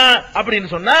மாதிரி தான் அப்படின்னு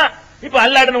சொன்னா, இப்ப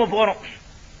அல்லாட்ட நம்ம போறோம்,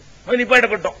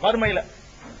 நிப்பாட்டப்பட்டோம்.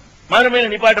 மறுமையில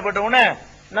நிப்பாட்டப்பட்ட உடனே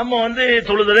நம்ம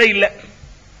தொழுதே இல்ல,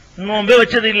 நோம்பே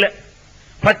வச்சது இல்ல,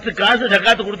 10 காசு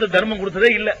ஜக்காத்து கொடுத்து தர்மம்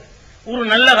கொடுத்ததே இல்ல, ஒரு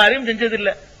நல்ல காரியம் செஞ்சது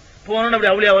இல்ல. போனோன்னு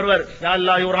அப்படி அவுளியா வருவார். யா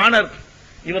அல்லாஹ், இவர் ஆனர்,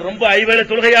 இவர் ரொம்ப ஐவேளை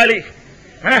தொழுகையாளி,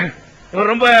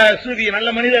 இவர் ரொம்ப சூரிய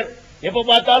நல்ல மனிதர், எப்ப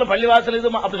பார்த்தாலும் பள்ளிவாசல் இது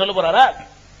அப்படி சொல்ல போறாரா?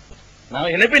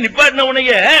 நான் என்ன போய் நிப்பாட்டின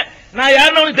உடனே நான்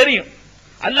யாருன்னு அவனுக்கு தெரியும்.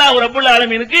 அல்லாஹ் ரப்புல்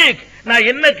ஆலமீனுக்கு நான்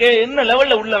என்ன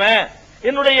லெவல்ல உள்ளவன்,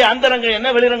 என்னுடைய அந்தரங்கம் என்ன,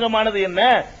 வெளிரங்கமானது என்ன,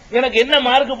 எனக்கு என்ன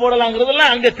மார்க்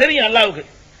போடலாங்கிறதெல்லாம் அங்க தெரியும். அல்லாவுக்கு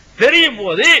தெரியும்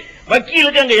போது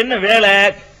வக்கீலுக்கு அங்க என்ன வேலை?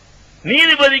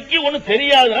 நீதிபதிக்கு ஒண்ணு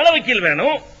தெரியாதனால வக்கீல்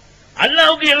வேணும்.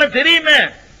 அல்லாவுக்கு எல்லாம் தெரியுமே,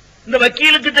 இந்த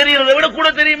வக்கீலுக்கு தெரியறதை விட கூட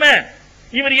தெரியுமே.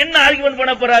 இவர் என்ன ஆர்குமெண்ட்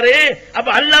பண்ண போறாரு? அப்ப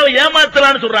அல்லாவை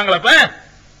ஏமாத்தலான்னு சொல்றாங்களா?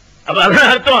 அப்ப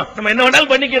அதான் அர்த்தம், நம்ம என்ன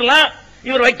வேணாலும் பண்ணிக்கலாம்.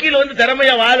 இவர் வக்கீல்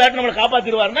திறமையா வாதாடி நம்மளை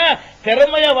காப்பாத்திடுவாருன்னா,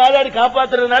 திறமையா வாதாடி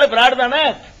காப்பாத்துறதுனால பிராடு தானே.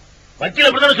 வக்கீல்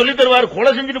அப்படித்தானே சொல்லி தருவாரு.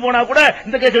 கொலை செஞ்சுட்டு போனா கூட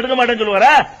இந்த கேஸ் எடுக்க மாட்டேன்னு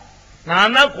சொல்லுவாரா?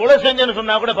 நான் தான் கொலை செஞ்சேன்னு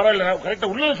சொன்னா கூட பரவாயில்ல, கரெக்டா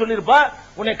உள்ள சொல்லிருப்பா,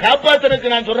 உன்னை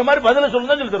காப்பாத்துறதுக்கு நான் சொல்ற மாதிரி பதில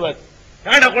சொல்லுதான் சொல்லி தருவாரு.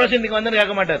 ஏன்டா கொலை செஞ்சு வந்தேன்னு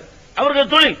கேட்க மாட்டார்.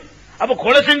 அவருக்கு தொழில். அப்ப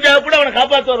கொலை செஞ்சா கூட அவனை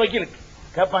காப்பாத்துவார் வக்கீல்.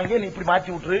 கேட்பாங்க, நீ இப்படி மாற்றி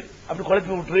விட்டுரு, அப்படி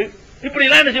குழப்பி விட்டுரு, இப்படி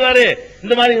எல்லாம் என்ன செய்வாரு?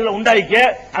 இந்த மாதிரி இதுல உண்டாயிக்க,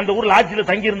 அந்த ஊர்ல ஆட்சியில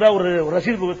தங்கி இருந்தா ஒரு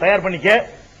ரசீது தயார் பண்ணிக்க,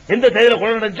 எந்த தேதியில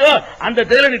கொலை நடந்துச்சோ அந்த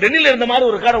தேதியில நீ டெல்லியில இருந்த மாதிரி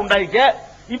ஒரு காரை உண்டாயிக்க,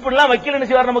 இப்படி எல்லாம் வக்கீல் என்ன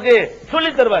செய்வார்? நமக்கு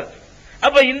சொல்லி தருவார்.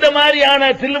 அப்ப இந்த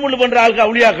மாதிரியான தில்லுமுள்ளு பண்ற ஆளுக்கு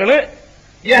அவுளியாக்கள்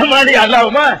ஏமாளி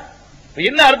அல்லாவுமா?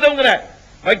 என்ன அர்த்தம்ங்கிற?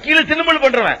 வக்கீல் தில்லுமுள்ளு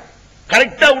பண்றவன்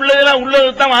கரெக்டா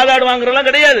உள்ளதான் வாதாடுவாங்கிறதெல்லாம்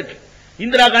கிடையாது.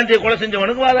 இந்திரா காந்தியை கொலை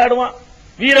செஞ்சவனுக்கு வாதாடுவான்,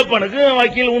 வீரப்பனுக்கு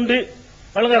வக்கீல் உண்டு,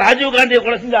 ராஜீவ் காந்தியை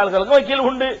கொலை செஞ்ச ஆளுகளுக்கு வக்கீல்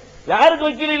உண்டு. யாருக்கு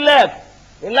வக்கீல் இல்ல?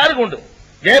 எல்லாருக்கும் உண்டு.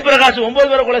 ஜெயபிரகாஷ் 9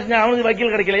 பேரை கொலை செஞ்ச அவனுக்கு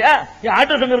வக்கீல் கிடைக்கலையா?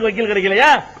 ஆட்டோ சங்கருக்கு வக்கீல் கிடைக்கலையா?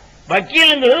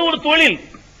 வக்கீல்ங்கிறது ஒரு தொழில்.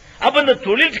 அப்ப இந்த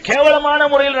தொழில் கேவலமான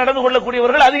முறையில் நடந்து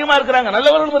கொள்ளக்கூடியவர்கள் அதிகமா இருக்கிறாங்க,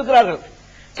 நல்லவர்களும் இருக்கிறார்கள்.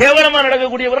 கேவலமா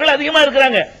நடக்கக்கூடியவர்கள் அதிகமா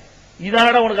இருக்கிறாங்க.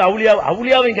 இதனால உனக்கு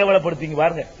அவுளியாவையும் கேவலப்படுத்திங்க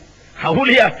பாருங்க.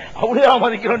 அவுளியா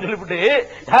மதிக்கிறோம் சொல்லிவிட்டு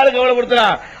யாரு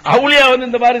கேவலப்படுத்துறான்? அவுளியா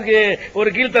இந்த மாதிரி ஒரு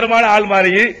கீழ்த்தரமான ஆள்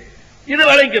மாதிரி இது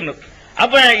வளைக்கணும்.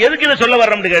 அப்ப எதுக்கு இதை சொல்ல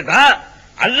வர்றோம்னு கேட்டா,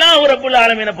 அல்லாஹ் ரப்புல்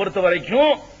ஆலமீனை பொறுத்த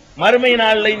வரைக்கும் மறுமை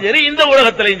நாளிலையும் சரி, இந்த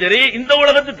உலகத்திலையும் சரி, இந்த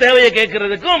உலகத்து தேவையை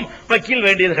கேட்கறதுக்கும் வக்கீல்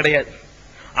வேண்டியது கிடையாது.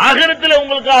 ஆகிரத்தில்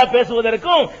உங்களுக்காக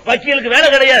பேசுவதற்கும் வக்கீலுக்கு வேலை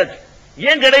கிடையாது.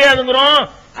 ஏன் கிடையாதுங்கிறோம்?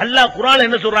 அல்லாஹ் குர்ஆன்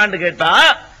என்ன சொல்றான்னு கேட்டா,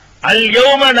 அல்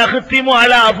யௌம நஹ்திமு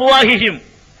அலா அஃப்வாஹிஹிம்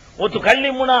வ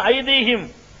துகல்லிமுனா ஐதீஹிம்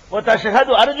வ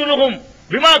தஷ்ஹது அர்ஜுலுஹும்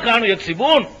பிமா கானூ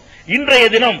யக்ஸிபூன். இன்றைய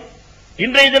தினம்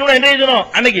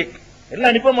அன்னைக்கு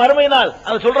எல்லாம் இப்ப மறுமை நாள்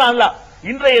அதை சொல்றான் அல்லாஹ்.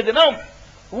 இன்றைய தினம்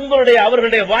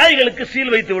அவர்களுடைய வாய்களுக்கு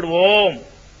சீல் வைத்து விடுவோம்.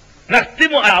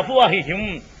 நஹ்திமு அலா அஃப்வாஹிஹிம்,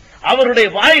 அவருடைய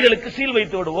வாய்களுக்கு சீல்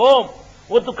வைத்து விடுவோம்.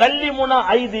 வ துகல்லிமுனா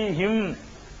ஐதீஹிம்,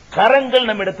 கரங்கள்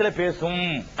நம்மிடத்தில் பேசும்,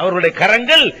 அவருடைய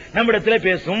கரங்கள் நம்மிடத்தில்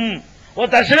பேசும். வ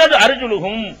தஷ்ஹது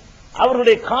அர்ஜுலுஹும்,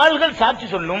 அவருடைய கால்கள் சாட்சி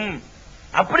சொல்லும்.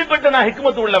 அப்படிப்பட்ட நான்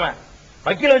ஹிக்மத் உள்ளவன்.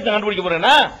 வக்கீல வச்சு கண்டுபிடிக்க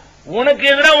போறேன்னா, உனக்கு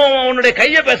எதிராக உன்னுடைய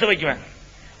கையை பேச வைக்குவேன்,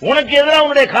 உனக்கு எதிராக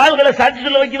உன்னுடைய கால்களை சாட்சி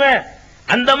சொல்ல வைக்குவேன்.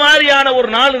 அந்த மாதிரியான ஒரு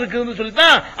நாள் இருக்குன்னு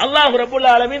சொல்லித்தான் அல்லாஹ் ரப்புல்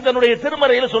ஆலமீன் தன்னுடைய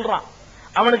திருமறையில சொல்றான்.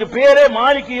 அவனுக்கு பேரே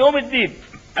மாலிக் யௌமித்தீன்.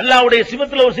 அல்லாஹ்வுடைய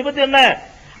சிபத்துல ஒரு சிபத்து என்ன?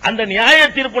 அந்த நியாய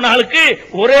தீர்ப்பு நாளுக்கு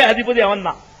ஒரே அதிபதி அவன்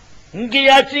தான்.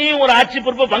 இங்கேயாச்சும் ஒரு ஆட்சி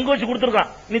பொறுப்பை பங்கு வச்சு கொடுத்துருக்கான்.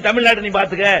 நீ தமிழ்நாட்டை நீ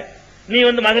பாத்துக்க, நீ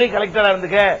மதுரை கலெக்டரா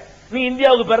இருந்துக்க, நீ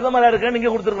இந்தியாவுக்கு பிரதமரா இருக்க,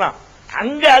 நீங்க கொடுத்துருக்கான்.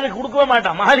 அங்க அது கொடுக்க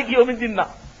மாட்டான், மாலிக் யௌமித்தீன்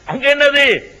தான். அங்க என்னது,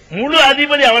 முழு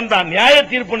அதிபதி அவன் தான். நியாய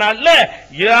தீர்ப்பு நாள்ல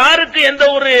யாருக்கு எந்த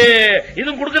ஒரு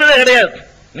இதுவும் கொடுக்கறதே கிடையாது.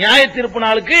 நியாய தீர்ப்பு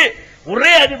நாளுக்கு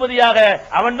ஒரே அதிபதியாக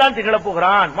அவன் தான் திகழப்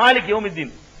போகிறான், மாலிக்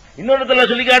யௌமித்தீன். இன்னொரு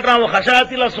சொல்லி காட்டுறான்,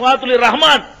 ஹஷாத்தில் அஸ்வாத்துல்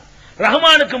ரஹ்மான்,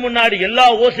 ரஹ்மானுக்கு முன்னாடி எல்லா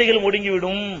ஓசைகளும்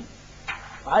ஒடுங்கிவிடும்.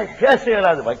 பேச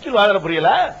இயலாது. வக்கீல் வாதல புரியல,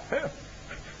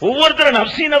 ஒவ்வொருத்தரும்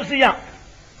நப்சி நப்சியா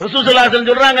ரசூல் ஸல்லல்லாஹு அலைஹி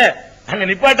வஸல்லம் சொல்றாங்க. அங்க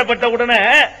நிப்பாட்டப்பட்ட உடனே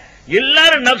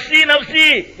எல்லாரும் நப்சி நப்சி,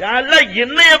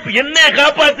 என்னைய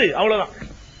காப்பாத்து, அவ்வளவுதான்.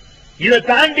 இதை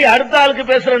தாண்டி அடுத்த ஆளுக்கு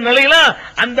பேசுற நிலையில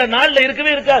அந்த நாள்ல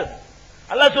இருக்கவே இருக்காது.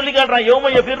 அல்லாஹ் சொல்லி காட்டுறான், யௌம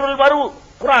யஃபிருல் மர்உ,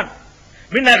 குர்ஆன்,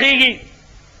 மின் அஹீஹி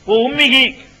வ உம்மிஹி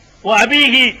வ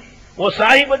அபீஹி வ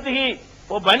ஸாஹிபத்திஹி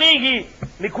வ பனீஹி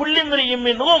லிகுல்லி இம்ரிஇம்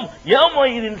மின்ஹும்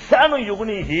யௌமஇதின் ஷானு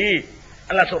யுக்னிஹி.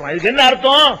 அல்லாஹ் சொல்றான். இதுக்கு என்ன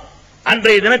அர்த்தம்?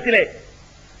 அன்றைய தினத்திலே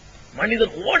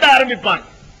மனிதன் ஓட ஆரம்பிப்பான்.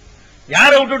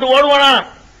 யாரை விட்டுட்டு ஓடுவானா?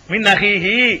 மின்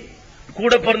அஹீஹி,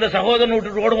 கூட பிறந்த சகோதரனை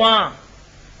விட்டுட்டு ஓடுவான்.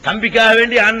 தம்பிக்காக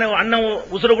வேண்டி அண்ணன்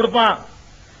உசுர கொடுப்பான்,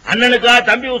 அண்ணனுக்காக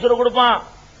தம்பி உசுர கொடுப்பான்.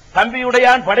 தம்பி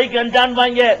உடையான் படைக்கு அஞ்சான்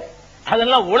வாங்க,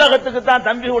 அதெல்லாம் உலகத்துக்கு தான்.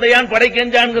 தம்பி உடையான் படைக்கு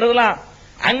அஞ்சான்ங்கிறதுலாம்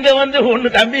அங்க ஒன்னு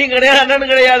தம்பியும் கிடையாது,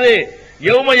 அண்ணனும் கிடையாது.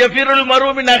 யௌம யஃபிருல் மர்உ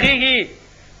மின் அஹீஹி,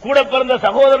 கூட பிறந்த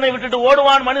சகோதரனை விட்டுட்டு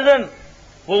ஓடுவான் மனிதன்.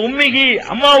 உம்மிஹி,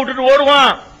 அம்மா விட்டுட்டு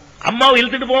ஓடுவான். அம்மாவை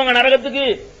இழுத்துட்டு போவாங்க நரகத்துக்கு,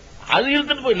 அது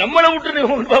இழுத்துட்டு போய் நம்மளை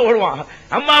விட்டு ஓடுவான்.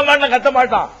 அம்மா அம்மா கத்த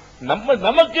மாட்டான்.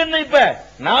 நமக்கு என்ன இப்ப,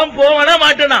 நாம் போவானா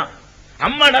மாட்டேனா?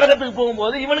 அம்மா நரகத்துக்கு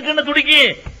போகும்போது இவனுக்கு என்ன துடிக்கி?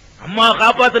 அம்மா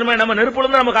காப்பாத்தணுமே, நம்ம நெருப்புல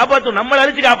இருந்து நம்ம காப்பாத்தும், நம்மளை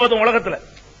அழிச்சு காப்பாத்தும்.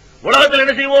 உலகத்துல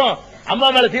என்ன செய்வோம்? அம்மா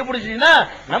மேல தீ பிடிச்சுன்னா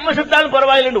நம்ம செத்தாலும்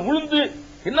பரவாயில்லை, உளுந்து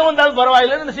என்ன வந்தாலும்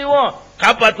பரவாயில்லை, என்ன செய்வோம்?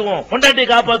 காப்பாத்துவோம். பொண்டாட்டியை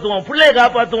காப்பாத்துவோம், பிள்ளையை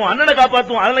காப்பாத்துவோம், அண்ணனை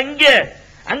காப்பாத்துவோம். அதெல்லாம் இங்க.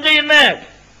 அங்க என்ன,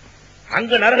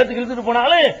 அங்க நரகத்துக்கு இழுத்துட்டு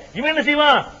போனாலும் இவன் என்ன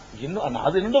செய்வான்?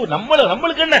 அது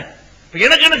நம்மளுக்கு என்ன,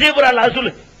 எனக்கு என்ன செய்ய போறாள் அது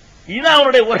சொல்லு. இதுதான்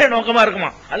அவனுடைய ஒரே நோக்கமா இருக்குமா.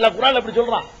 அல்லாஹ் குர்ஆன்ல அப்படி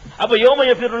சொல்றான். அப்ப யௌம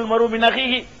யஃபிருல் மர்உ மின்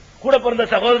அஹீஹி, கூட பிறந்த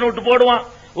சகோதரனை விட்டு போடுவான்.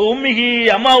 உம்மிஹி,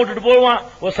 அம்மா விட்டுட்டு போவான்.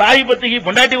 ஸாஹிபத்திஹி,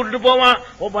 பொண்டாட்டி விட்டுட்டு போவான்.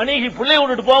 பனீஹி, பிள்ளை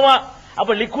விட்டுட்டு போவான்.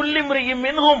 அப்ப லிகுல்லி இம்ரிஇம்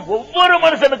மின்ஹும், ஒவ்வொரு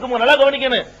மனுஷனுக்கும், நல்லா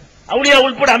கவனிக்கணும், அவுலியா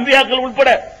உட்பட அம்பியாக்கள் உட்பட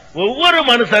ஒவ்வொரு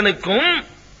மனுஷனுக்கும்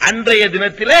அன்றைய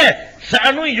தினத்திலே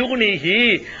ஷானு யுக்னிஹி,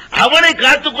 அவனை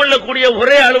காத்துக் கொள்ளக்கூடிய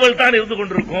ஒரே அலுவல் தான் இருந்து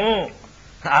கொண்டிருக்கும்.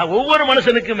 ஒவ்வொரு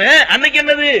மனுஷனுக்குமே அன்னைக்கு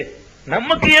என்னது,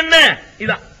 நமக்கு என்ன,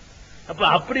 இதான். அப்ப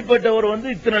அப்படிப்பட்டவர்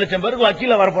இத்தனை லட்சம் பேருக்கு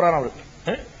வக்கீல வரப்போறான். அவருக்கு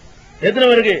எத்தனை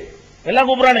பேருக்கு எல்லாம்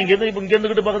கூப்பிடறான். இங்க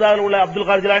இருந்துகிட்டு பக்கத்தில் உள்ள அப்துல்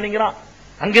காதர் ஜிலானிங்கிறான்,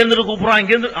 அங்க இருந்து கூப்பிடுறான்,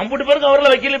 இங்க இருந்து 50 பேருக்கு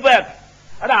அவர்ல வக்கீல். இப்ப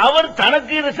அவர்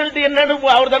தனக்கு ரிசல்ட் என்னன்னு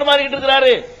அவர் தடுமாறிக்கிட்டு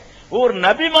இருக்கிறாரு. ஒரு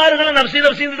நபிமார்களும் நப்சி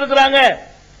நப்சின்னு இருக்கிறாங்க.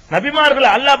 நபிமார்கள்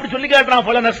அல்லாஹ் அப்படி சொல்லி காட்டுறான்,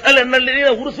 பல நஸ்அல் என்னல்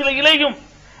உருசில இலையும்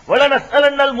வல நஸ்அல்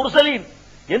என்னல் முர்சலீன்,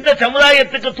 எந்த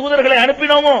சமுதாயத்துக்கு தூதர்களை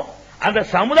அனுப்பினோமோ அந்த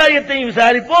சமுதாயத்தையும்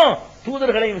விசாரிப்போம்,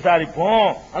 தூதர்களையும் விசாரிப்போம்.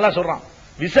 அல்லாஹ் சொல்றான்.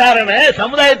 விசாரணை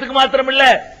சமுதாயத்துக்கு மாத்திரம் இல்ல,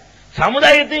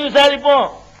 சமுதாயத்தையும் விசாரிப்போம்,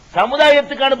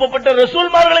 சமுதாயத்துக்கு அனுப்பப்பட்ட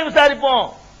ரசூல்மார்களை விசாரிப்போம்.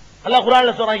 அல்லாஹ்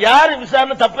குர்ஆன்ல சொல்றான். யாரு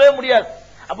விசாரணை தப்பவே முடியாது.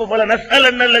 அப்ப வல நஸ்அல்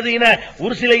என்னல்லதீன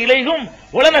உர்சில இலைஹும்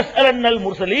வல நஸ்அல் என்னல்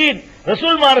முர்சலீன்,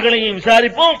 ரசூல்மார்களையும்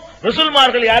விசாரிப்போம்,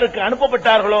 ரசூல்மார்கள் யாருக்கு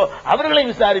அனுப்பப்பட்டார்களோ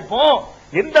அவர்களையும் விசாரிப்போம்.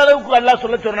 எந்த அளவுக்கு அல்லாஹ்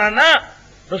சொல்ல சொல்றான்னா,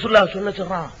 ரசூலுல்லாஹ் சொல்ல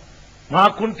சொல்றான், மா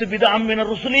குன்து பிதஅம் மின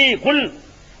ருசுலி குல்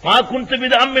மா குன்து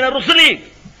பிதஅம் மின ருசுலி,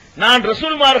 நான்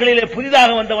ரசூல்மார்களிலே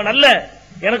புதிதாக வந்தவன் அல்ல.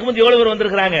 எனக்கு முந்தி எவ்வளவு பேர்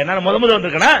வந்திருக்காங்க, நான் முதல்ல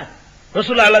வந்திருக்கேனா?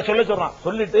 ரசூலுல்லாஹ் அல்லாஹ் சொல்ல சொல்றான்.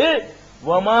 சொல்லிட்டு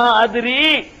வமா அத்ரி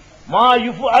மா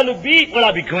யுஃஅலு பி வலா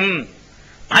பிக்கும்,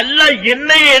 அல்லாஹ்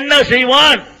என்னை என்ன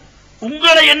செய்வான்,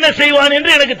 உங்களை என்ன செய்வான்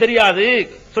என்று எனக்கு தெரியாது,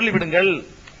 சொல்லிவிடுங்கள்.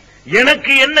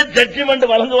 எனக்கு என்ன ஜட்ஜ்மெண்ட்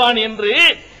வழங்குவான் என்று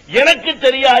எனக்கு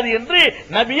தெரியாது என்று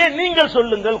நபியே நீங்கள்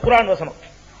சொல்லுங்கள். குர்ஆன் வசனம்.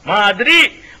 மா அத்ரி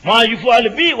மா யுஃஅலு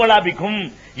பி வலா பிக்கும்,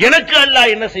 எனக்கு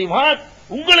அல்லாஹ் என்ன செய்வான்,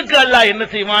 உங்களுக்கு அல்லாஹ் என்ன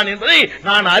செய்வான் என்பதை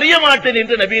நான் அறிய மாட்டேன்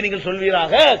என்று நபியை நீங்கள்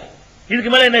சொல்வீராக. இதுக்கு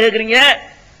மேல என்ன கேக்குறீங்க?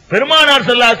 பெருமானார்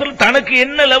ஸல்லல்லாஹு அலைஹி வஸல்லம் தனக்கு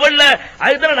என்ன லெவல்ல,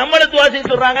 அதுதான் நம்மள துஆ செய்ய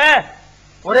சொல்றாங்க.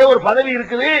 ஒரே ஒரு பதவி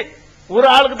இருக்குது, ஒரு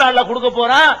ஆளுக்கு தான் அல்லாஹ் கொடுக்க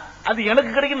போறான், அது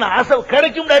எனக்கு கிடைக்கும் ஆசை,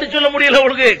 கிடைக்கும் அடி சொல்ல முடியல,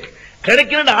 உங்களுக்கு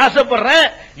கிடைக்கும் ஆசைப்படுறேன்,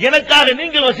 எனக்காக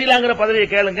நீங்கள் வசீலாங்கிற பதவியை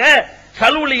கேளுங்க,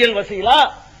 சலூலியல் வசீலா,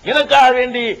 எனக்காக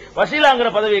வேண்டி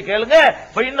வசீலாங்கிற பதவியை கேளுங்க.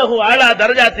 ஃபைன்னஹு அலா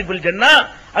தரஜாத்தி ஃபில் ஜன்னah,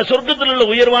 அது சொர்க்கத்தில் உள்ள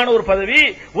உயர்வான ஒரு பதவி,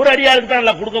 ஒரு அடியாருக்கு தான்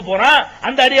அல்லாஹ் கொடுக்க போறான்,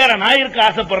 அந்த அடியாரை நான் இருக்க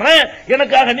ஆசைப்படுறேன்,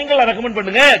 எனக்காக நீங்கள் ரெக்கமெண்ட்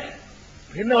பண்ணுங்க.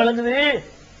 என்ன வழங்குது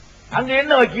அங்க?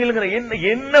 என்ன வக்கீலுங்கிற,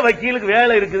 என்ன வக்கீலுக்கு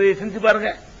வேலை இருக்குது சிந்திச்சு பாருங்க.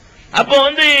 அப்ப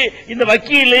இந்த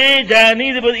வக்கீல்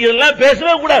நீதிபதி இதெல்லாம்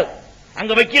பேசவே கூடாது.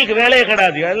 அங்க வக்கீலுக்கு வேலையே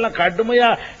கிடையாது. எல்லாம் கடுமையா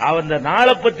அந்த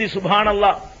நாளை பத்தி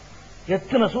சுப்ஹானல்லாஹ்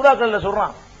எத்தனை சூறாக்கள்ல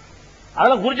சொல்றான்.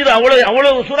 அதெல்லாம் குறிச்சிட்டு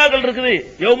அவ்வளவு சூறாக்கள் இருக்குது.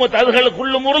 யௌம ததுஹலு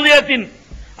குல்லு முர்தியத்தின்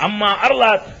அம்மா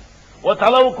அர்லாத் வ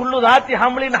தலவு குல்லு தாத்தி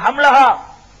ஹம்லின் ஹம்லஹா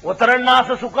வ தரன்னாஸ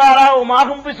சுகாரா வ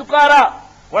மாஹும் பி சுகாரா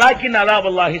வலாக்கின்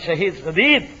அஸாபல்லாஹி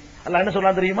ஷதீத். அல்லாஹ் என்ன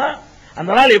சொல்றான் தெரியுமா?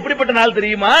 அந்த நாள் எப்படிப்பட்ட நாள்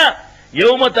தெரியுமா?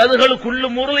 யௌம ததுஹலு குல்லு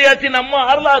முர்தியத்தின் அம்மா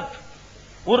அர்லாத்.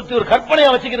 ஒரு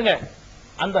கற்பனையா வச்சுக்கிறங்க.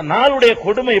 அந்த நாளுடைய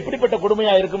கொடுமை எப்படிப்பட்ட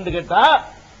கொடுமையா இருக்கும்னு கேட்டா,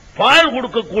 பால்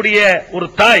கொடுக்கக்கூடிய ஒரு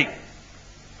தாய்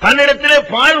தன்னிடத்திலே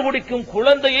பால் குடிக்கும்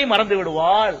குழந்தையை மறந்து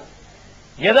விடுவாள்.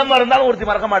 எதை மறந்தாலும் ஒருத்தி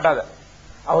மறக்க மாட்டாத.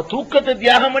 அவ தூக்கத்தை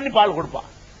தியாகம் பண்ணி பால் கொடுப்பா,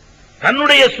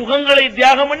 தன்னுடைய சுகங்களை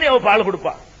தியாகம் பண்ணி அவ பால்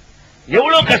கொடுப்பா.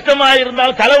 எவ்வளவு கஷ்டமா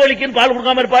இருந்தாலும் தலைவலிக்குன்னு பால்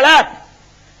கொடுக்காம இருப்பாளா?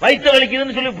 வயிற்று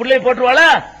வலிக்குதுன்னு சொல்லி பிள்ளை போட்டுருவாளா?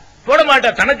 போட மாட்டா.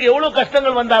 தனக்கு எவ்வளவு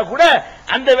கஷ்டங்கள் வந்தா கூட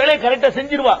அந்த வேலையை கரெக்டா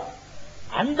செஞ்சிருவா.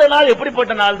 அந்த நாள்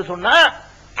எப்படிப்பட்ட நாள் சொன்னா,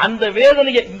 அந்த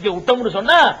வேதனையை இங்க விட்டோம்னு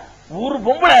சொன்னா ஒரு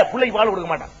பொம்பளை பிள்ளைக்கு பால் கொடுக்க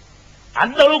மாட்டான்.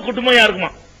 அந்த அளவுக்கு குட்டுமையா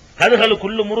இருக்குமா. ததுஹலு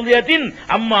குல்லு முர்தியத்தின்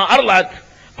அம்மா அர்லாத்.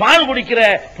 பால் குடிக்கிற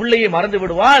பிள்ளையை மறந்து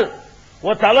விடுவாள்.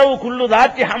 ஓ தலவு குல்லு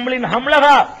தாத்தி ஹம்லின்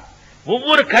ஹம்லஹா.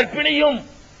 ஒவ்வொரு கற்பிணியும்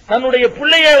தன்னுடைய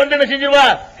பிள்ளையை என்ன செஞ்சிருவா?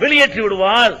 வெளியேற்றி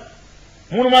விடுவாள்.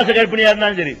 3 மாச கற்பிணியா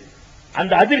இருந்தாலும் சரி.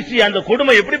 அந்த அதிர்ச்சி, அந்த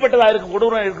கொடுமை எப்படிப்பட்டதா இருக்கு,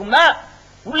 கொடூரம் இருக்கும்னா,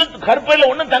 உள்ள கற்பையில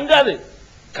ஒண்ணும் தங்காது.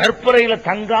 கற்பறையில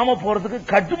தங்காம போறதுக்கு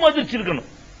கடும் அதிர்ச்சி இருக்கணும்.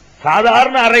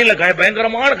 சாதாரண அறையில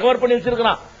பயங்கரமான கவர் பண்ணி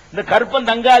வச்சிருக்கான். இந்த கற்பம்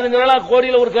தங்காதுங்கிறதா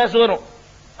கோரியில ஒரு கேஸ் வரும்,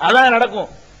 அதான் நடக்கும்.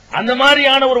 அந்த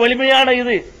மாதிரியான ஒரு வலிமையான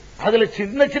இது. அதுல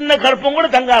சின்ன சின்ன கற்பம் கூட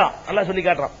தங்காதான். நல்லா சொல்லி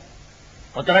காட்டுறான்.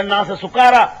 ஒத்தரன்னாச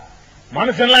சுக்காரா.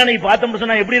 மனுஷன்லாம் நீ பார்த்தோம்னு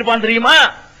சொன்னா எப்படி இருப்பான் தெரியுமா?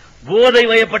 போதை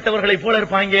வயப்பட்டவர்களை போல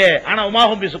இருப்பாங்க. ஆனா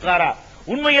உமாஹும்பி சுக்காரா,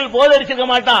 உண்மையில் போதை அடிச்சிருக்க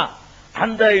மாட்டான்.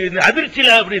 அந்த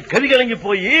அதிர்ச்சியில அப்படி கதிகலங்கி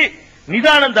போய்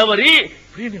நிதானம் தவறி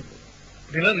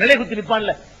நிலை குத்தி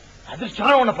நிற்பான்ல.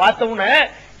 அதிர்ச்சியான உன்னை பார்த்த உடனே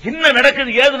என்ன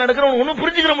நடக்குது ஏது நடக்குது ஒன்னும்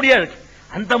புரிஞ்சுக்கிற முடியாது.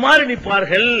 அந்த மாதிரி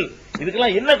நிற்பார்கள்.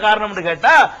 இதுக்கெல்லாம் என்ன காரணம்னு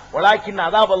கேட்டா, வலாக்கின்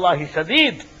அஸாபல்லாஹி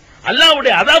ஷதீத்.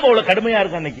 அல்லாஹ்வுடைய அஸாப் அவ்வளவு கடுமையா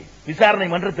இருக்கு அன்னைக்கு விசாரணை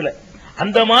மன்றத்துல.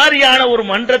 அந்த மாதிரியான ஒரு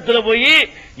மன்றத்துல போய்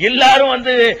எல்லாரும்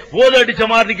போதை அடிச்ச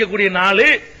மாதிரி நிக்கக்கூடிய நாள்,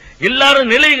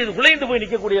 எல்லாரும் நிலை குலைந்து போய்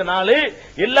நிக்கக்கூடிய நாள்,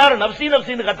 எல்லாரும் நப்சி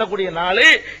நப்சின்னு கத்தக்கூடிய நாள்,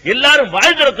 எல்லாரும்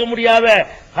வாய் திறக்க முடியாத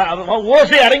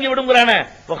ஓசை அடங்கி விடுங்கிறான.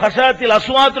 ஹஸாத்தில்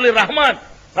அஸ்வாத்துல் ரஹ்மான்,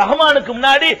 ரஹ்மானுக்கு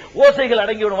முன்னாடி ஓசைகள்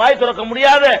அடங்கிவிடும். வாய் திறக்க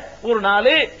முடியாத ஒரு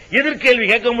நாள், எதிர்கேள்வி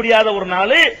கேட்க முடியாத ஒரு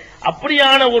நாள்.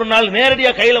 அப்படியான ஒரு நாள்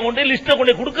நேரடியா கையில கொண்டு லிஸ்ட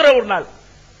கொண்டு கொடுக்கிற ஒரு நாள்.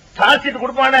 சார்ஜ் ஷீட்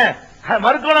கொடுப்பான,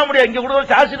 மறுக்கலாம் முடியாது. இங்க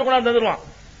கொடுக்க சார்ஜ் ஷீட் கொண்டாந்து தந்துருவான்.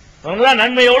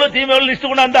 நன்மை எவ்வளவு தீமை எவ்வளவு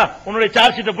லிஸ்ட் கொண்டாந்தா உன்னுடைய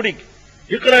சார்ஜ் ஷீட்டை பிடி.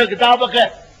 இருக்கிற கிதாபக்க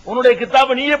உன்னுடைய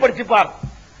கிதாபை நீயே படிச்சுப்பார்.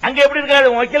 அங்க எப்படி இருக்காது,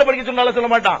 வக்கீல படிக்க சொன்னால சொல்ல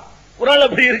மாட்டான். குரான்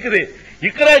அப்படி இருக்குது.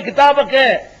 இருக்கிற கிதாபக்க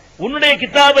உன்னுடைய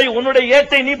கிதாபை உன்னுடைய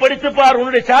ஏட்டை நீ படித்துப்பார்.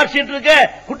 உன்னுடைய சார்ஜ் ஷீட் இருக்க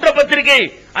குற்றப்பத்திரிகை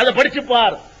அதை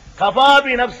படிச்சுப்பார்.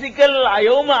 கபாபி நப்சிக்கல்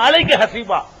யௌம அலைக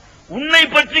ஹசீபா. உன்னை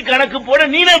பற்றி கணக்கு போட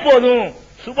நீனே போதும்.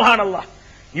 சுப்ஹானல்லாஹ்.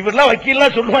 இவரெல்லாம்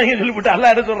வக்கீல்லாம் சொல்லுவாங்க சொல்லிவிட்டு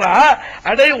அல்லாஹ் என்ன சொல்றா,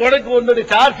 அடே உனக்கு உன்னுடைய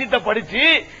சார்ஜ் ஷீட்டை படிச்சு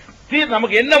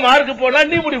நமக்கு என்ன மார்க்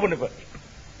போடலாம் நீ முடிவு பண்ணிப்ப.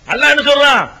 அல்லாஹ் என்ன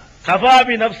சொல்றான்,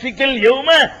 கபாபி நப்சிக்கல் யௌம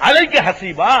அலைக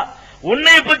ஹசீபா.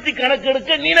 உன்னை பற்றி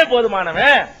கணக்கெடுக்க நீனே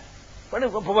போதுமானவன்.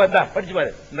 படிச்சு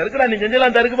பாரு. இந்த இருக்குடா நீ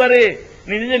செஞ்சலாம் இருக்கு பாரு,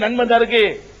 நீ செஞ்ச நன்மை தான் இருக்கு.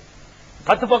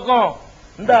 10 பக்கம்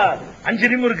இந்த 5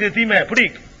 நிமிடம் இருக்கு தீமை பிடி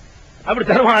அப்படி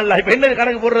தருவான். இப்ப என்ன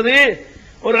கணக்கு போடுறது,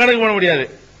 ஒரு கணக்கு போட முடியாது.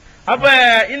 அப்ப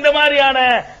இந்த மாதிரியான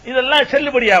இதெல்லாம்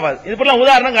செல்லுபடி ஆகாது. இதுப்பெல்லாம்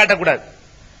உதாரணம் காட்டக்கூடாது.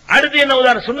 அடுத்து என்ன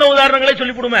உதாரணம், சொன்ன உதாரணங்களே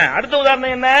சொல்லிவிடுமே. அடுத்த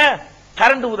உதாரணம் என்ன,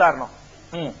 கரண்ட் உதாரணம்.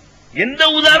 எந்த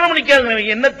உதாரணம் நிக்காது.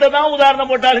 என்னத்தை தான் உதாரணம்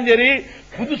போட்டாலும் சரி,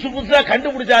 புதுசு புதுசா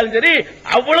கண்டுபிடிச்சாலும் சரி,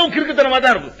 அவ்வளவு கிறுக்குத்தனமா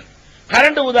தான் இருக்கும்.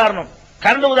 கரண்ட் உதாரணம்.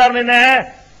 கரண்ட் உதாரணம் என்ன,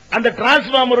 அந்த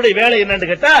டிரான்ஸ்பார்மருடைய வேலை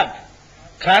என்னன்னு கேட்டா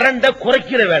கரண்ட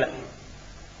குறைக்கிற வேலை.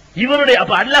 இவருடைய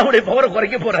அப்ப அல்லாஹ்வுடைய பவரை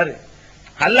குறைக்க போறாரு.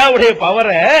 அல்லாஹ்வுடைய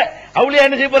பவரை அவுலியா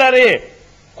என்ன செய்ய போறாரு,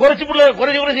 குறைச்சு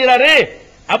செய்யறாரு.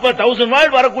 அப்ப 1000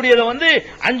 வால்ட் வரக்கூடியதை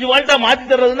 5 வால்ட்டா மாத்தி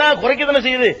தர்றதுன்னா குறைக்க தானே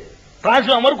செய்யுது.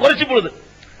 டிரான்ஸ்பார்மர் குறைச்சு போடுது.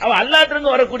 அவ அல்லாஹ்ட்ட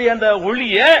இருந்து வரக்கூடிய அந்த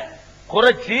ஒளிய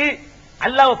குறைச்சி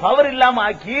அல்லாஹ் பவர் இல்லாம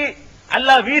ஆக்கி,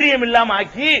 அல்லாஹ் வீரியம் இல்லாம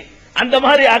ஆக்கி, அந்த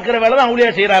மாதிரி ஆக்குற வேலை தான் அவுலியா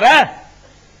செய்யறாரா?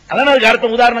 அதான் அதுக்கு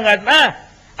அர்த்தம் உதாரணம் காட்டினா.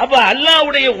 அப்ப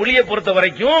அல்லாஹ்வுடைய ஒளியை பொறுத்த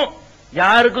வரைக்கும்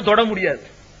யாருக்கும் தொட முடியாது.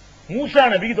 மூசா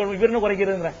நபிக்கு தொட, இவர் என்ன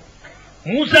குறைக்கிறது,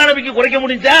 மூசா நபிக்கு குறைக்க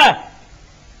முடிஞ்சா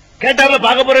கேட்டார்ல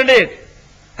பார்க்க போறேன்.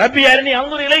 ரப்பி அரினி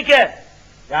அன்சுர் இலைக்க,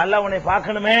 அல்லாஹ் உன்னை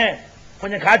பார்க்கணுமே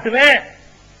கொஞ்சம் காட்டுவேன்.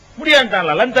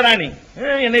 முடியாது லந்தராணி,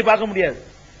 என்னை பார்க்க முடியாது.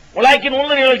 உலாக்கின்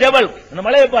உன்னுர் ஜபல், இந்த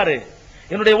மலையை பாரு,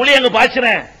 என்னுடைய ஒளி அங்க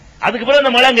பாய்ச்சிறேன், அதுக்கு பிறகு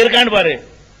அந்த மலை அங்க இருக்கான்னு பாரு.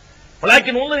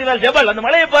 உலாக்கின் உன்னுர் ஜபல், அந்த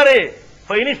மலையை பாரு.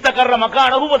 இனிஸ்தகர்ர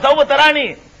மக்கானஹு வஸௌவ தரானி,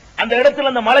 அந்த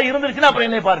இடத்துல அந்த மலை இருந்துச்சுன்னா அப்புறம்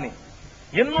என்னை பாரு. நீ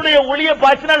என்னுடைய ஒளியை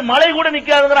பாய்ச்சினால் மழை கூட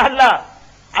நிக்காதுங்கிற அல்லாஹ்.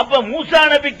 அப்ப மூசா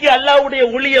நபிக்கு அல்லாஹ்வுடைய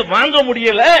ஒளியை வாங்க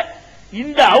முடியல.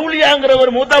 இந்த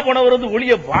அவுலியாங்கிறவர் மூத்தா போனவர் வந்து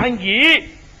ஒளியை வாங்கி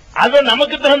அதை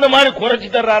நமக்கு தகுந்த மாதிரி குறைச்சி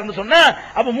தர்றாருன்னு சொன்னா,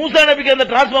 அப்ப மூசா நபிக்கு அந்த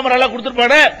டிரான்ஸ்பார்மர் எல்லாம்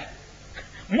கொடுத்துருப்பாரு.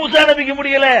 மூசா நபிக்கு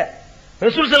முடியல.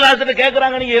 ரசூல் ஸல்லல்லாஹு அலைஹி வஸல்லம்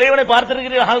கேக்குறாங்க, நீங்க இறைவனை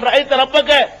பார்த்திருக்கிறீர்கள்? ஹல் ரஅய்த ரப்பக,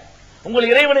 உங்கள்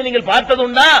இறைவனை நீங்கள்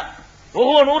பார்த்ததுண்டா?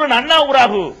 ஓஹோ நூறுன் அண்ணா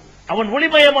ஊராகு, அவன்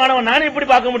ஒளிமயமானவன், நானே எப்படி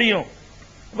பார்க்க முடியும்?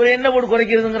 இப்ப என்ன போட்டு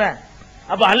குறைக்கிறதுங்கிற?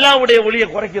 அப்ப அல்லாஹ்வுடைய ஒளியை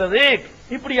குறைக்கிறது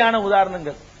இப்படியான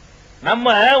உதாரணங்கள்.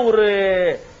 நம்ம ஒரு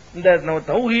இந்த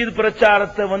தௌஹீத்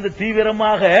பிரச்சாரத்தை வந்து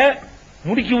தீவிரமாக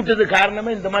முடுக்கி விட்டது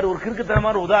காரணமே இந்த மாதிரி ஒரு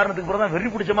கிறுக்குத்தனமான உதாரணத்துக்கு பிறகு தான் வெறி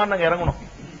பிடிச்ச மாதிரி நாங்க இறங்கணும்.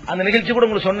 அந்த நிகழ்ச்சி கூட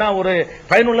உங்களுக்கு சொன்னா ஒரு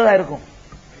பயனுள்ளதா இருக்கும்.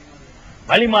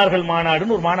 வலிமார்கள்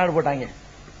மாநாடுன்னு ஒரு மாநாடு போட்டாங்க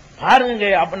பாருங்க.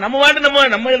 அப்ப நம்ம வாட்டு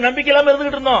நம்ம நம்பிக்கை இல்லாம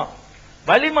இருந்துகிட்டு இருந்தோம்.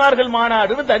 வலிமார்கள்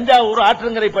மாநாடுன்னு தஞ்சாவூர்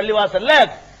ஆற்றங்கரை பள்ளிவாசல்ல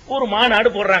ஒரு மாநாடு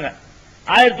போடுறாங்க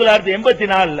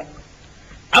 1984.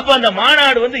 அப்ப அந்த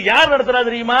மாநாடு வந்து யார் நடத்துறா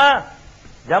தெரியுமா?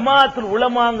 ஜமாத்துல்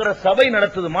உலமாங்கிற சபை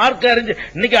நடத்துது. மார்க்க அறிஞ்சு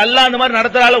இன்னைக்கு அல்லாஹ் அந்த மாதிரி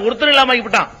நடத்துறால ஒருத்தர் இல்லாம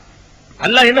ஆகிவிட்டான்.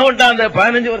 அல்லாஹ் என்ன பண்ணிட்டான்? அந்த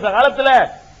 15 வருஷ காலத்துல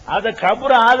அதை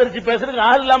கபரை ஆதரிச்சு பேசுறதுக்கு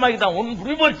ஆள் இல்லாம ஆகிட்டான். ஒன்னு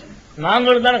புரிய போச்சு.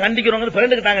 நாங்களும் தானே கண்டிக்கிறோம்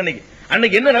பிறண்டுக்கிட்டாங்க.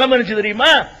 அன்னைக்கு என்ன நிலைமை இருந்துச்சு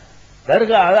தெரியுமா?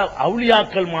 தர்கா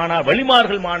அவுலியாக்கள் மாநாடு,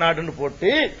 வலிமார்கள் மாநாடுன்னு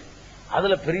போட்டு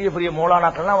அதுல பெரிய பெரிய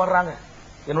மௌலானாக்கள்லாம் வர்றாங்க.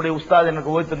 என்னுடைய உஸ்தாத்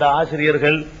எனக்கு ஓய்ந்த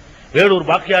ஆசிரியர்கள், வேலூர்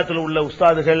பாக்கியாத்தில் உள்ள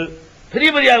உஸ்தாதுகள், பெரிய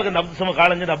பெரிய ஆளுக்கு அப்துல் சமத்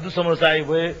காலஞ்சன், அப்துல் சமத்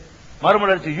சாஹிப்,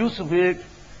 மறுமலர்ச்சி யூசுப்,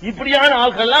 இப்படியான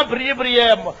ஆட்கள்லாம் பெரிய பெரிய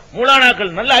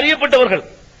மௌலானாக்கள், நல்ல அறியப்பட்டவர்கள்.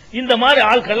 இந்த மாதிரி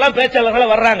ஆட்கள்லாம் பேச்சாளர்களா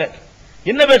வர்றாங்க.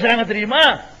 என்ன பேசுறாங்க தெரியுமா?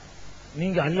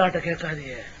 நீங்க அல்லாட்ட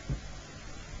கேட்காதீங்க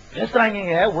பேசுறாங்க.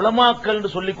 உலமாக்கள்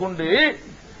சொல்லிக்கொண்டு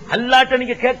அல்லாட்ட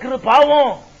நீங்க கேட்கறது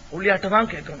பாவம், உள்ளியாட்ட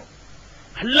தான் கேட்கணும்.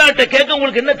 அல்லாட்ட கேட்க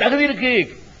உங்களுக்கு என்ன தகுதி இருக்கு?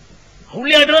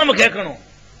 உள்ளியாட்ட தான் நம்ம கேட்கணும்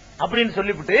அப்படின்னு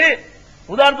சொல்லிவிட்டு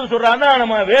உதாரணத்துக்கு சொல்றாங்க.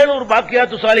 நம்ம வேலூர்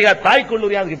பாக்கியாத்து சாலிகா தாய்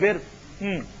கல்லூரி, அதுக்கு பேர்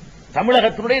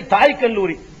தமிழகத்தினுடைய தாய்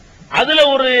கல்லூரி. அதுல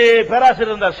ஒரு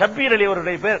பேராசிரியர் இருந்தார், ஷப்பீர் அலி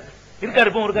அவருடைய பேர் இருக்காரு,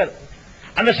 இப்போ இருக்காரு.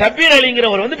 அந்த ஷப்பீர்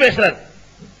அலிங்கிறவர் வந்து பேசுறாரு.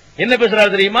 என்ன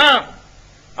பேசுறாரு தெரியுமா?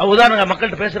 உதாரணம்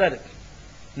மக்கள்கிட்ட பேசுறாரு.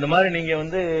 இந்த மாதிரி நீங்க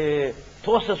வந்து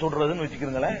தோசை சுடுறதுன்னு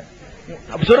வச்சுக்கிறீங்களேன்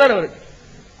அப்படி சொல்றாரு அவரு.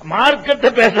 மார்க்கத்தை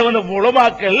பேச வந்த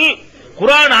உலமாக்கள்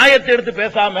குர்ஆன் ஆயத்தை எடுத்து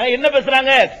பேசாம என்ன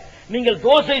பேசுறாங்க? நீங்கள்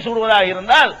தோசை சுடுவதாக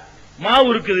இருந்தால் மாவு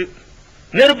இருக்குது,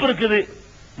 நெருப்பு இருக்குது,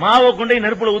 மாவை கொண்டு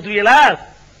நெருப்புல ஊத்துவீங்களா?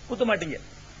 ஊத்த மாட்டீங்க.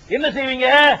 என்ன செய்வீங்க?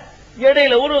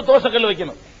 இடையில ஒரு தோசைக்கல்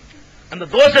வைக்கணும். அந்த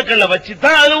தோசைக்கல்ல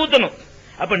வச்சுதான் அதுல ஊத்தணும்.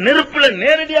 அப்ப நெருப்புல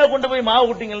நேரடியாக கொண்டு போய் மாவு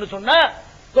ஊட்டீங்கன்னு சொன்னா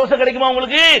தோசை கிடைக்குமா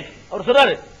உங்களுக்கு? அவர்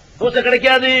சொல்றாரு தோசை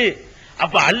கிடைக்காது.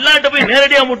 அப்ப அல்லாட்ட போய்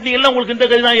நேரடியா முட்டினீங்கன்னா உங்களுக்கு இந்த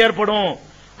கதி தான் ஏற்படும்.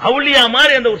 அவுலியா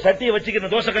மாதிரி அந்த ஒரு சட்டியை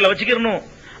வச்சுக்கணும், தோசைக்கல்ல வச்சுக்கணும்.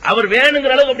 அவர்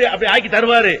வேணுங்கிற அளவுக்கு அப்படி ஆக்கி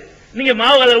தருவாரு. நீங்க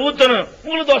மாவு அதில் ஊத்தணும்,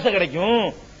 உங்களுக்கு தோசை கிடைக்கும்.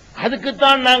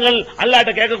 அதுக்குத்தான் நாங்கள்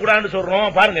அல்லாட்ட கேட்க கூடாதுன்னு சொல்றோம்.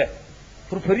 பாருங்க,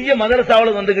 ஒரு பெரிய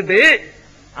மதரசாவுல வந்துகிட்டு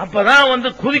அப்பதான் வந்து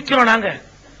குதிக்கிறோம் நாங்க.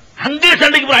 அங்கே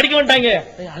சண்டைக்கு போய் அடிக்க மாட்டாங்க.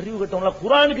 அறிவு கட்டவங்களா,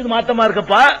 குர்ஆனுக்கு இது மாத்தமா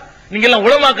இருக்கப்பா, நீங்க எல்லாம்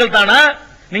உலமாக்கள் தானா,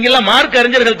 நீங்க எல்லாம் மார்க்க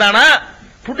அறிஞர்கள் தானா?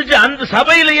 புடிச்சு அந்த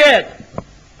சபையிலேயே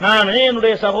நான்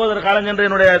என்னுடைய சகோதரர் காலஞ்சென்ற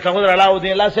என்னுடைய சகோதரர்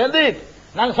அலாவுதீன் எல்லாம் சேர்ந்து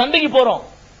நாங்க சண்டைக்கு போறோம்.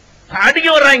 அடிக்க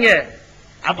வர்றாங்க.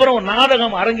 அப்புறம் ஒரு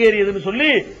நாடகம் அரங்கேறியதுன்னு சொல்லி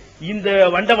இந்த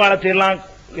வண்டவாளத்தை எல்லாம்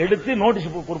எடுத்து நோட்டீஸ்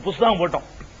ஒரு புஸ்தகம் போட்டோம்.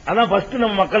 அதான் ஃபர்ஸ்ட்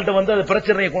நம்ம மக்கள்கிட்ட வந்து அந்த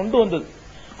பிரச்சனையை கொண்டு வந்தது.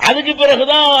 அதுக்கு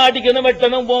பிறகுதான் அடிக்கணும்,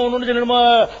 வெட்டணும், போகணும்னு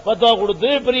பத்துவா கொடுத்து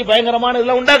பெரிய பயங்கரமான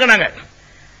இதெல்லாம் உண்டாக்குனாங்க.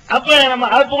 அப்ப நம்ம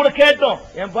அப்ப கூட கேட்டோம்,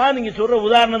 ஏன்பா நீங்க சொல்ற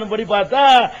உதாரணம் படி பார்த்தா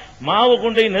மாவு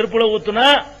கொண்டு நெருப்புல ஊத்துனா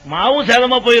மாவும்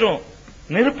சேதமா போயிரும்,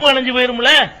 நெருப்பு அணைஞ்சு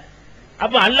போயிரும்ல.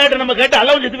 அப்ப அல்லாட்ட நம்ம கேட்டு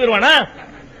அல்லாவும் செத்து போயிருவானா?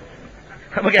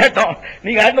 நம்ம கேட்டோம்.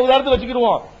 நீங்க அந்த உதாரணத்தை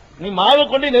வச்சுக்கிடுவோம். நீ மாவை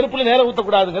கொண்டு நெருப்புல நேரம்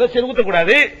ஊத்தக்கூடாதுங்கிற, சரி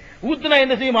ஊத்தக்கூடாது. ஊத்துனா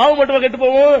என்ன செய்யும்? மாவு மட்டும் கெட்டு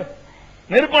போகும்,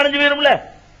 நெருப்பு அணைஞ்சு போயிரும்ல.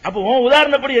 அப்போ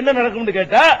உதாரணப்படி என்ன நடக்கும்னு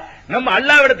கேட்டா, நம்ம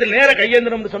அல்லாவிடத்தில் நேர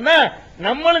கையேந்திரம் சொன்னா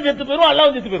நம்மளும் செத்து போயிருவோம்,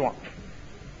 அல்லாவும் செத்து போயிருவான்.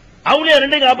 அவளையா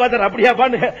ரெண்டையும் காப்பாத்தார்.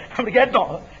 அப்படியாப்பான்னு அப்படி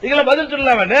கேட்டோம். இதெல்லாம் பதில்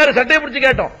சொல்லலாம, நேர சட்டையை பிடிச்சு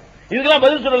கேட்டோம். இதுக்கெல்லாம்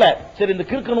பதில் சொல்லல. சரி, இந்த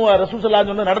கிறுக்கனுவா ரசூல் ஸல்லல்லாஹு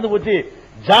அலைஹி வஸல்லம் நடந்து போச்சு.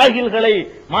 ஜாகில்களை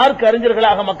மார்க்க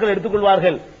அறிஞர்களாக மக்கள்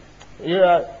எடுத்துக்கொள்வார்கள்.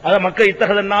 மக்கள்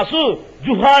இத்தகதன் நாசு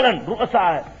ஜுஹாலன் ருஅஸா,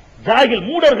 ஜாகில்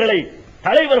மூடர்களை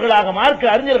தலைவர்களாக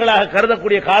மார்க்க அறிஞர்களாக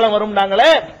கருதக்கூடிய காலம் வரும்.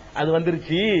 நாங்களே அது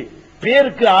வந்துருச்சு.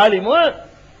 பேருக்கு ஆலிமு,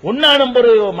 ஒன்னா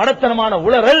நம்பர் மடத்தனமான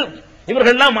உளறல்,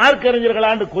 இவர்கள்லாம் மார்க்க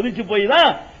அறிஞர்களாண்டு கொதிச்சு போய்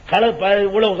தான்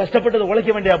இவ்வளவு கஷ்டப்பட்டு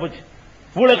உழைக்க வேண்டியா போச்சு.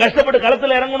 இவ்வளவு கஷ்டப்பட்டு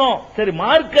களத்தில் இறங்கணும். சரி,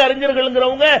 மார்க்க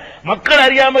அறிஞர்கள்ங்கிறவங்க மக்கள்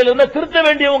அறியாமல் இருந்தா திருத்த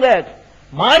வேண்டியவங்க.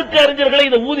 மார்க்க அறிஞர்களை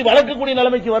இதை ஊதி வளர்க்கக்கூடிய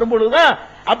நிலைமைக்கு வரும்பொழுதுதான்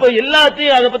அப்ப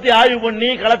எல்லாத்தையும் அதை பத்தி ஆய்வு பண்ணி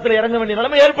களத்தில் இறங்க வேண்டிய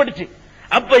நிலைமை ஏற்பட்டுச்சு.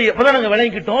 அப்ப இப்பதான் நாங்க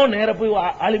விளங்கிக்கிட்டோம். நேர போய்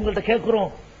ஆலிம்கள்ட்ட கேட்கிறோம்,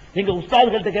 எங்க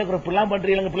உஸ்தாதுகள்ட்ட கேட்கிறோம், இப்படிலாம்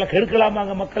பண்றீங்க, இப்படிலாம்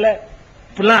கெடுக்கலாமாங்க மக்களை,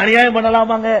 இப்படிலாம் அநியாயம்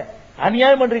பண்ணலாமாங்க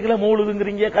அநியாயம் பண்றீங்களா?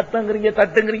 மௌலுதுங்கிறீங்க, கத்தங்கிறீங்க,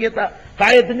 தட்டுங்கிறீங்க,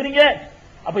 தாயத்துங்கிறீங்க.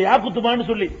 அப்ப யாக்குத்துபான்னு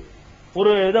சொல்லி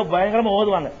ஒரு இதை பயங்கரமா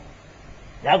ஓதுவாங்க.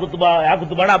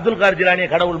 யாக்குத்துபான அப்துல் காதர் ஜிலானிய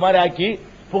கடவுள் மாதிரி ஆக்கி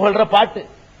புகழ்ற பாட்டு.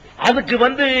 அதுக்கு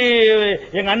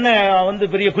எங்க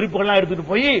அண்ணன் பெரிய குறிப்புகள்லாம்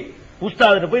எடுத்துட்டு போய்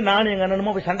உஸ்தாதிட்ட போய் நானும் எங்க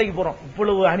அண்ணனுமா போய் சண்டைக்கு போறோம்.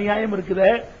 இவ்வளவு அநியாயம் இருக்குது,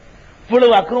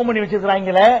 இவ்வளவு அக்கிரமம் பண்ணி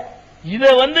வச்சிருக்காங்களே, இதை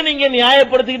நீங்க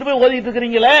நியாயப்படுத்திக்கிட்டு போய் ஓதிட்டு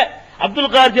இருக்கிறீங்களே.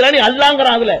 அப்துல் காதர் ஜிலானி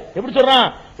அல்லாங்கிறான். அதுல எப்படி சொல்றான்?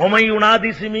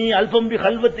 ஒமையுனாதிசிமி அல்பம்பி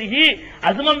கல்வத்திஹி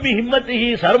அஸ்மம்பி ஹிம்மத்திஹி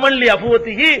சர்மல்லி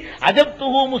அஃபுவத்திஹி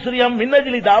அஜப்துஹு முஸ்ரியம்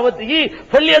மின்னஜிலி தாவத்திஹி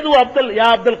ஃபல்யது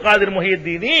அப்துல் காதிர்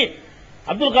முஹியத்தீனி.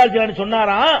 அப்துல் காதர் ஜிலானி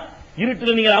சொன்னாராம்,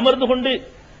 இருட்டில் நீங்கள் அமர்ந்து கொண்டு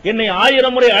என்னை 1000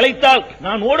 முறை அழைத்தால்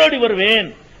நான் ஓடோடி வருவேன்,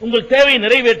 உங்கள் தேவையை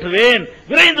நிறைவேற்றுவேன்,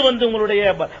 விரைந்து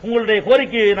உங்களுடைய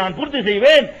கோரிக்கையை நான் பூர்த்தி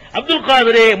செய்வேன். அப்துல்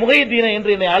காதிரே முஹியத்தீனே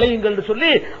என்று என்னை அழையுங்கள்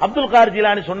சொல்லி அப்துல் காதர்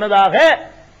ஜிலானி சொன்னதாக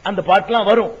அந்த பாட்டுலாம்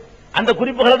வரும். அந்த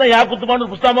குறிப்புகளை தான் யாக்குத்துபான்னு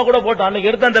புஸ்தகமா கூட போட்டோம். அன்னைக்கு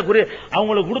எடுத்த அந்த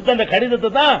அவங்களுக்கு கொடுத்த அந்த கடிதத்தை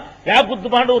தான்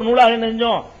யாக்குத்துபான்னு ஒரு நூலாக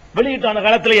செஞ்சோம், வெளியிட்டோம் அந்த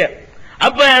காலத்திலேயே.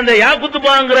 அப்ப அந்த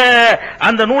யாக்குத்துபாங்கிற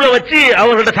அந்த நூலை வச்சு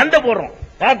அவர்கள்ட்ட சண்டை போடுறோம்.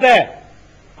 யார்கிட்ட?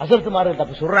 அசர்த்துமார்கிட்ட.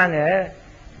 அப்ப சொல்றாங்க,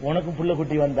 உனக்கும் புள்ள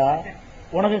குட்டி வந்தா,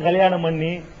 உனக்கும் கல்யாணம்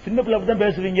பண்ணி, சின்ன பிள்ளை அப்படித்தான்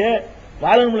பேசுவீங்க,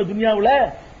 வாழணும்ல துன்யாவுல,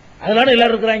 அதனால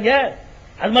எல்லாரும் இருக்கிறாங்க,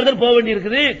 அது மாதிரி தான் போக வேண்டி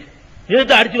இருக்குது,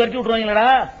 எழுத்து அடிச்சு வரைச்சி விட்டுருவாங்களா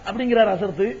அப்படிங்கிறார்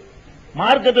அசர்த்து.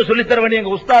 மார்க்கத்தை சொல்லித்தர வேண்டிய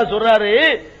எங்க உஸ்தாத் சொல்றாரு,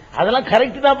 அதெல்லாம்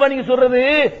கரெக்ட் தான்ப்பா நீங்க சொல்றது,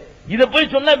 இத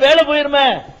போய் சொன்னா வேலை போயிருமே,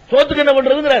 சோத்துக்கு என்ன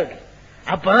பண்றதுங்கிறாரு.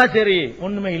 அப்பதான் சரி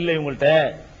ஒண்ணுமே இல்லை இவங்கள்ட்ட,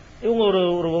 இவங்க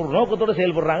ஒரு நோக்கத்தோட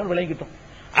செயல்படுறாங்கன்னு விளங்கிட்டோம்.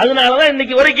 அதனாலதான்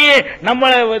இன்னைக்கு வரைக்கும்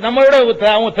நம்மளோட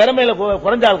அவங்க திறமையில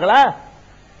குறைஞ்ச ஆட்களா?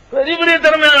 பெரிய பெரிய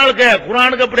திறமையான ஆளுக்கு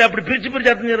குர்ஆனுக்கு அப்படி பிரிச்சு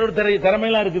அர்த்தம்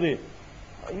திறமையெல்லாம் இருக்குது.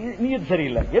 நீங்க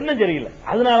சரியில்லை, என்ன சரியில்லை.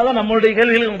 அதனாலதான் நம்மளுடைய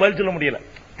கேள்விகளுக்கு பதில் சொல்ல முடியல,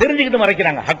 தெரிஞ்சுக்கிட்டு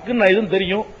மறைக்கிறாங்க. ஹக்குன்னு எதுவும்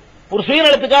தெரியும், ஒரு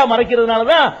சுயநலத்துக்காக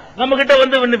மறைக்கிறதுனாலதான் நம்ம கிட்ட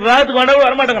விவாதத்துக்கு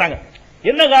வரமாட்டேங்கிறாங்க.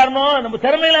 என்ன காரணம்? நம்ம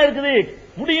திறமையெல்லாம் இருக்குது,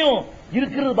 முடியும்,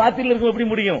 இருக்கிறது பாத்தியில் இருக்கும், எப்படி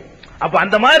முடியும்? அப்ப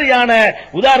அந்த மாதிரியான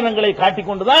உதாரணங்களை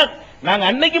காட்டிக்கொண்டுதான் நாங்க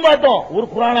அன்னைக்கு பார்த்தோம். ஒரு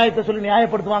குர்ஆன் ஆயத்தை சொல்லி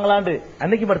நியாயப்படுத்துவாங்களான்னு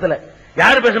அன்னைக்கு படுத்தல.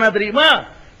 யாரு பேசினா தெரியுமா?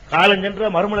 காலஞ்சென்ற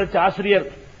மறுமலர்ச்சி ஆசிரியர்,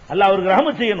 அல்லாஹ் அவருக்கு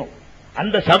ரஹ்மத் செய்யணும்.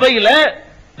 அந்த சபையில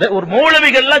ஒரு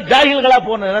மௌலவிகள்லாம் ஜாகில்களா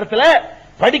போன நேரத்தில்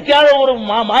படிக்காத ஒரு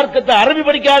மார்க்கத்தை அரபி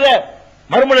படிக்காத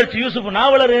மறுமலர்ச்சி யூசுப்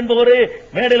நாவலர் என்பவர்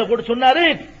மேடையில் போட்டு சொன்னாரு,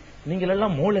 நீங்கள்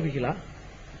எல்லாம் மௌலவிகளா,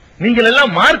 நீங்கள்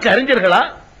எல்லாம் மார்க்க அறிஞர்களா,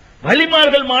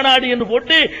 வலிமார்கள் மாநாடு என்று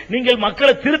போட்டு நீங்கள்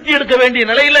மக்களை திருத்தி எடுக்க வேண்டிய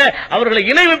நிலையில அவர்களை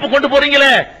இணைவிப்பு கொண்டு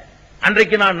போறீங்களே.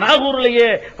 அன்றைக்கு நான் நாகூரிலேயே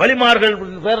வலிமார்கள்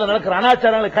பேரில் நடக்கிற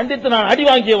அனாச்சாரங்களை கண்டித்து நான் அடி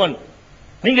வாங்கியவன்,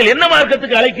 நீங்கள் என்ன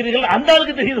மார்க்கத்துக்கு அழைக்கிறீர்கள்? அந்த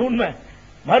ஆளுக்கு தெரியுது உண்மை.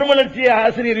 மறுமலர்ச்சி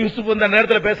ஆசிரியர் யூசுப் அந்த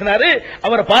நேரத்தில் பேசினாரு,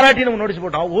 அவரை பாராட்டி நம்ம நோட்டீஸ்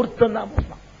போட்டோம். ஒருத்தன் தான்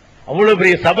பேசினான். அவ்வளவு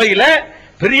பெரிய சபையில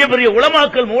பெரிய பெரிய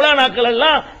உலமாக்கள் மூலானாக்கள்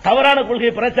எல்லாம் தவறான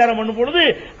கொள்கையை பிரச்சாரம் பண்ணும் பொழுது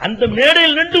அந்த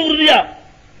மேடையில் நின்று உறுதியா,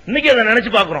 இன்னைக்கு அதை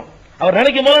நினைச்சு பார்க்கிறோம். அவர்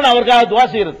நினைக்கும் போது நான் அவருக்காக துவா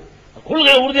செய்யறது,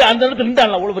 கொள்கை உறுதி அந்த இடத்துல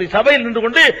நின்றான். அவ்வளவு பெரிய சபையில் நின்று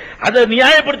கொண்டு அதை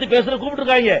நியாயப்படுத்தி பேசுற கூப்பிட்டு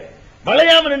இருக்காங்க.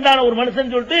 வளையாம நின்றான ஒரு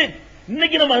மனுஷன் சொல்லிட்டு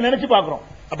இன்னைக்கு நம்ம அதை நினைச்சு பார்க்கிறோம்.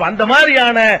 அப்ப அந்த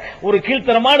மாதிரியான ஒரு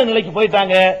கீழ்த்தரமான நிலைக்கு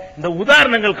போயிட்டாங்க. இந்த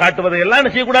உதாரணங்கள் காட்டுவதை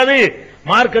எல்லாம் செய்யக்கூடாது,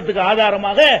 மார்க்கத்துக்கு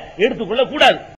ஆதாரமாக எடுத்துக்கொள்ள கூடாது.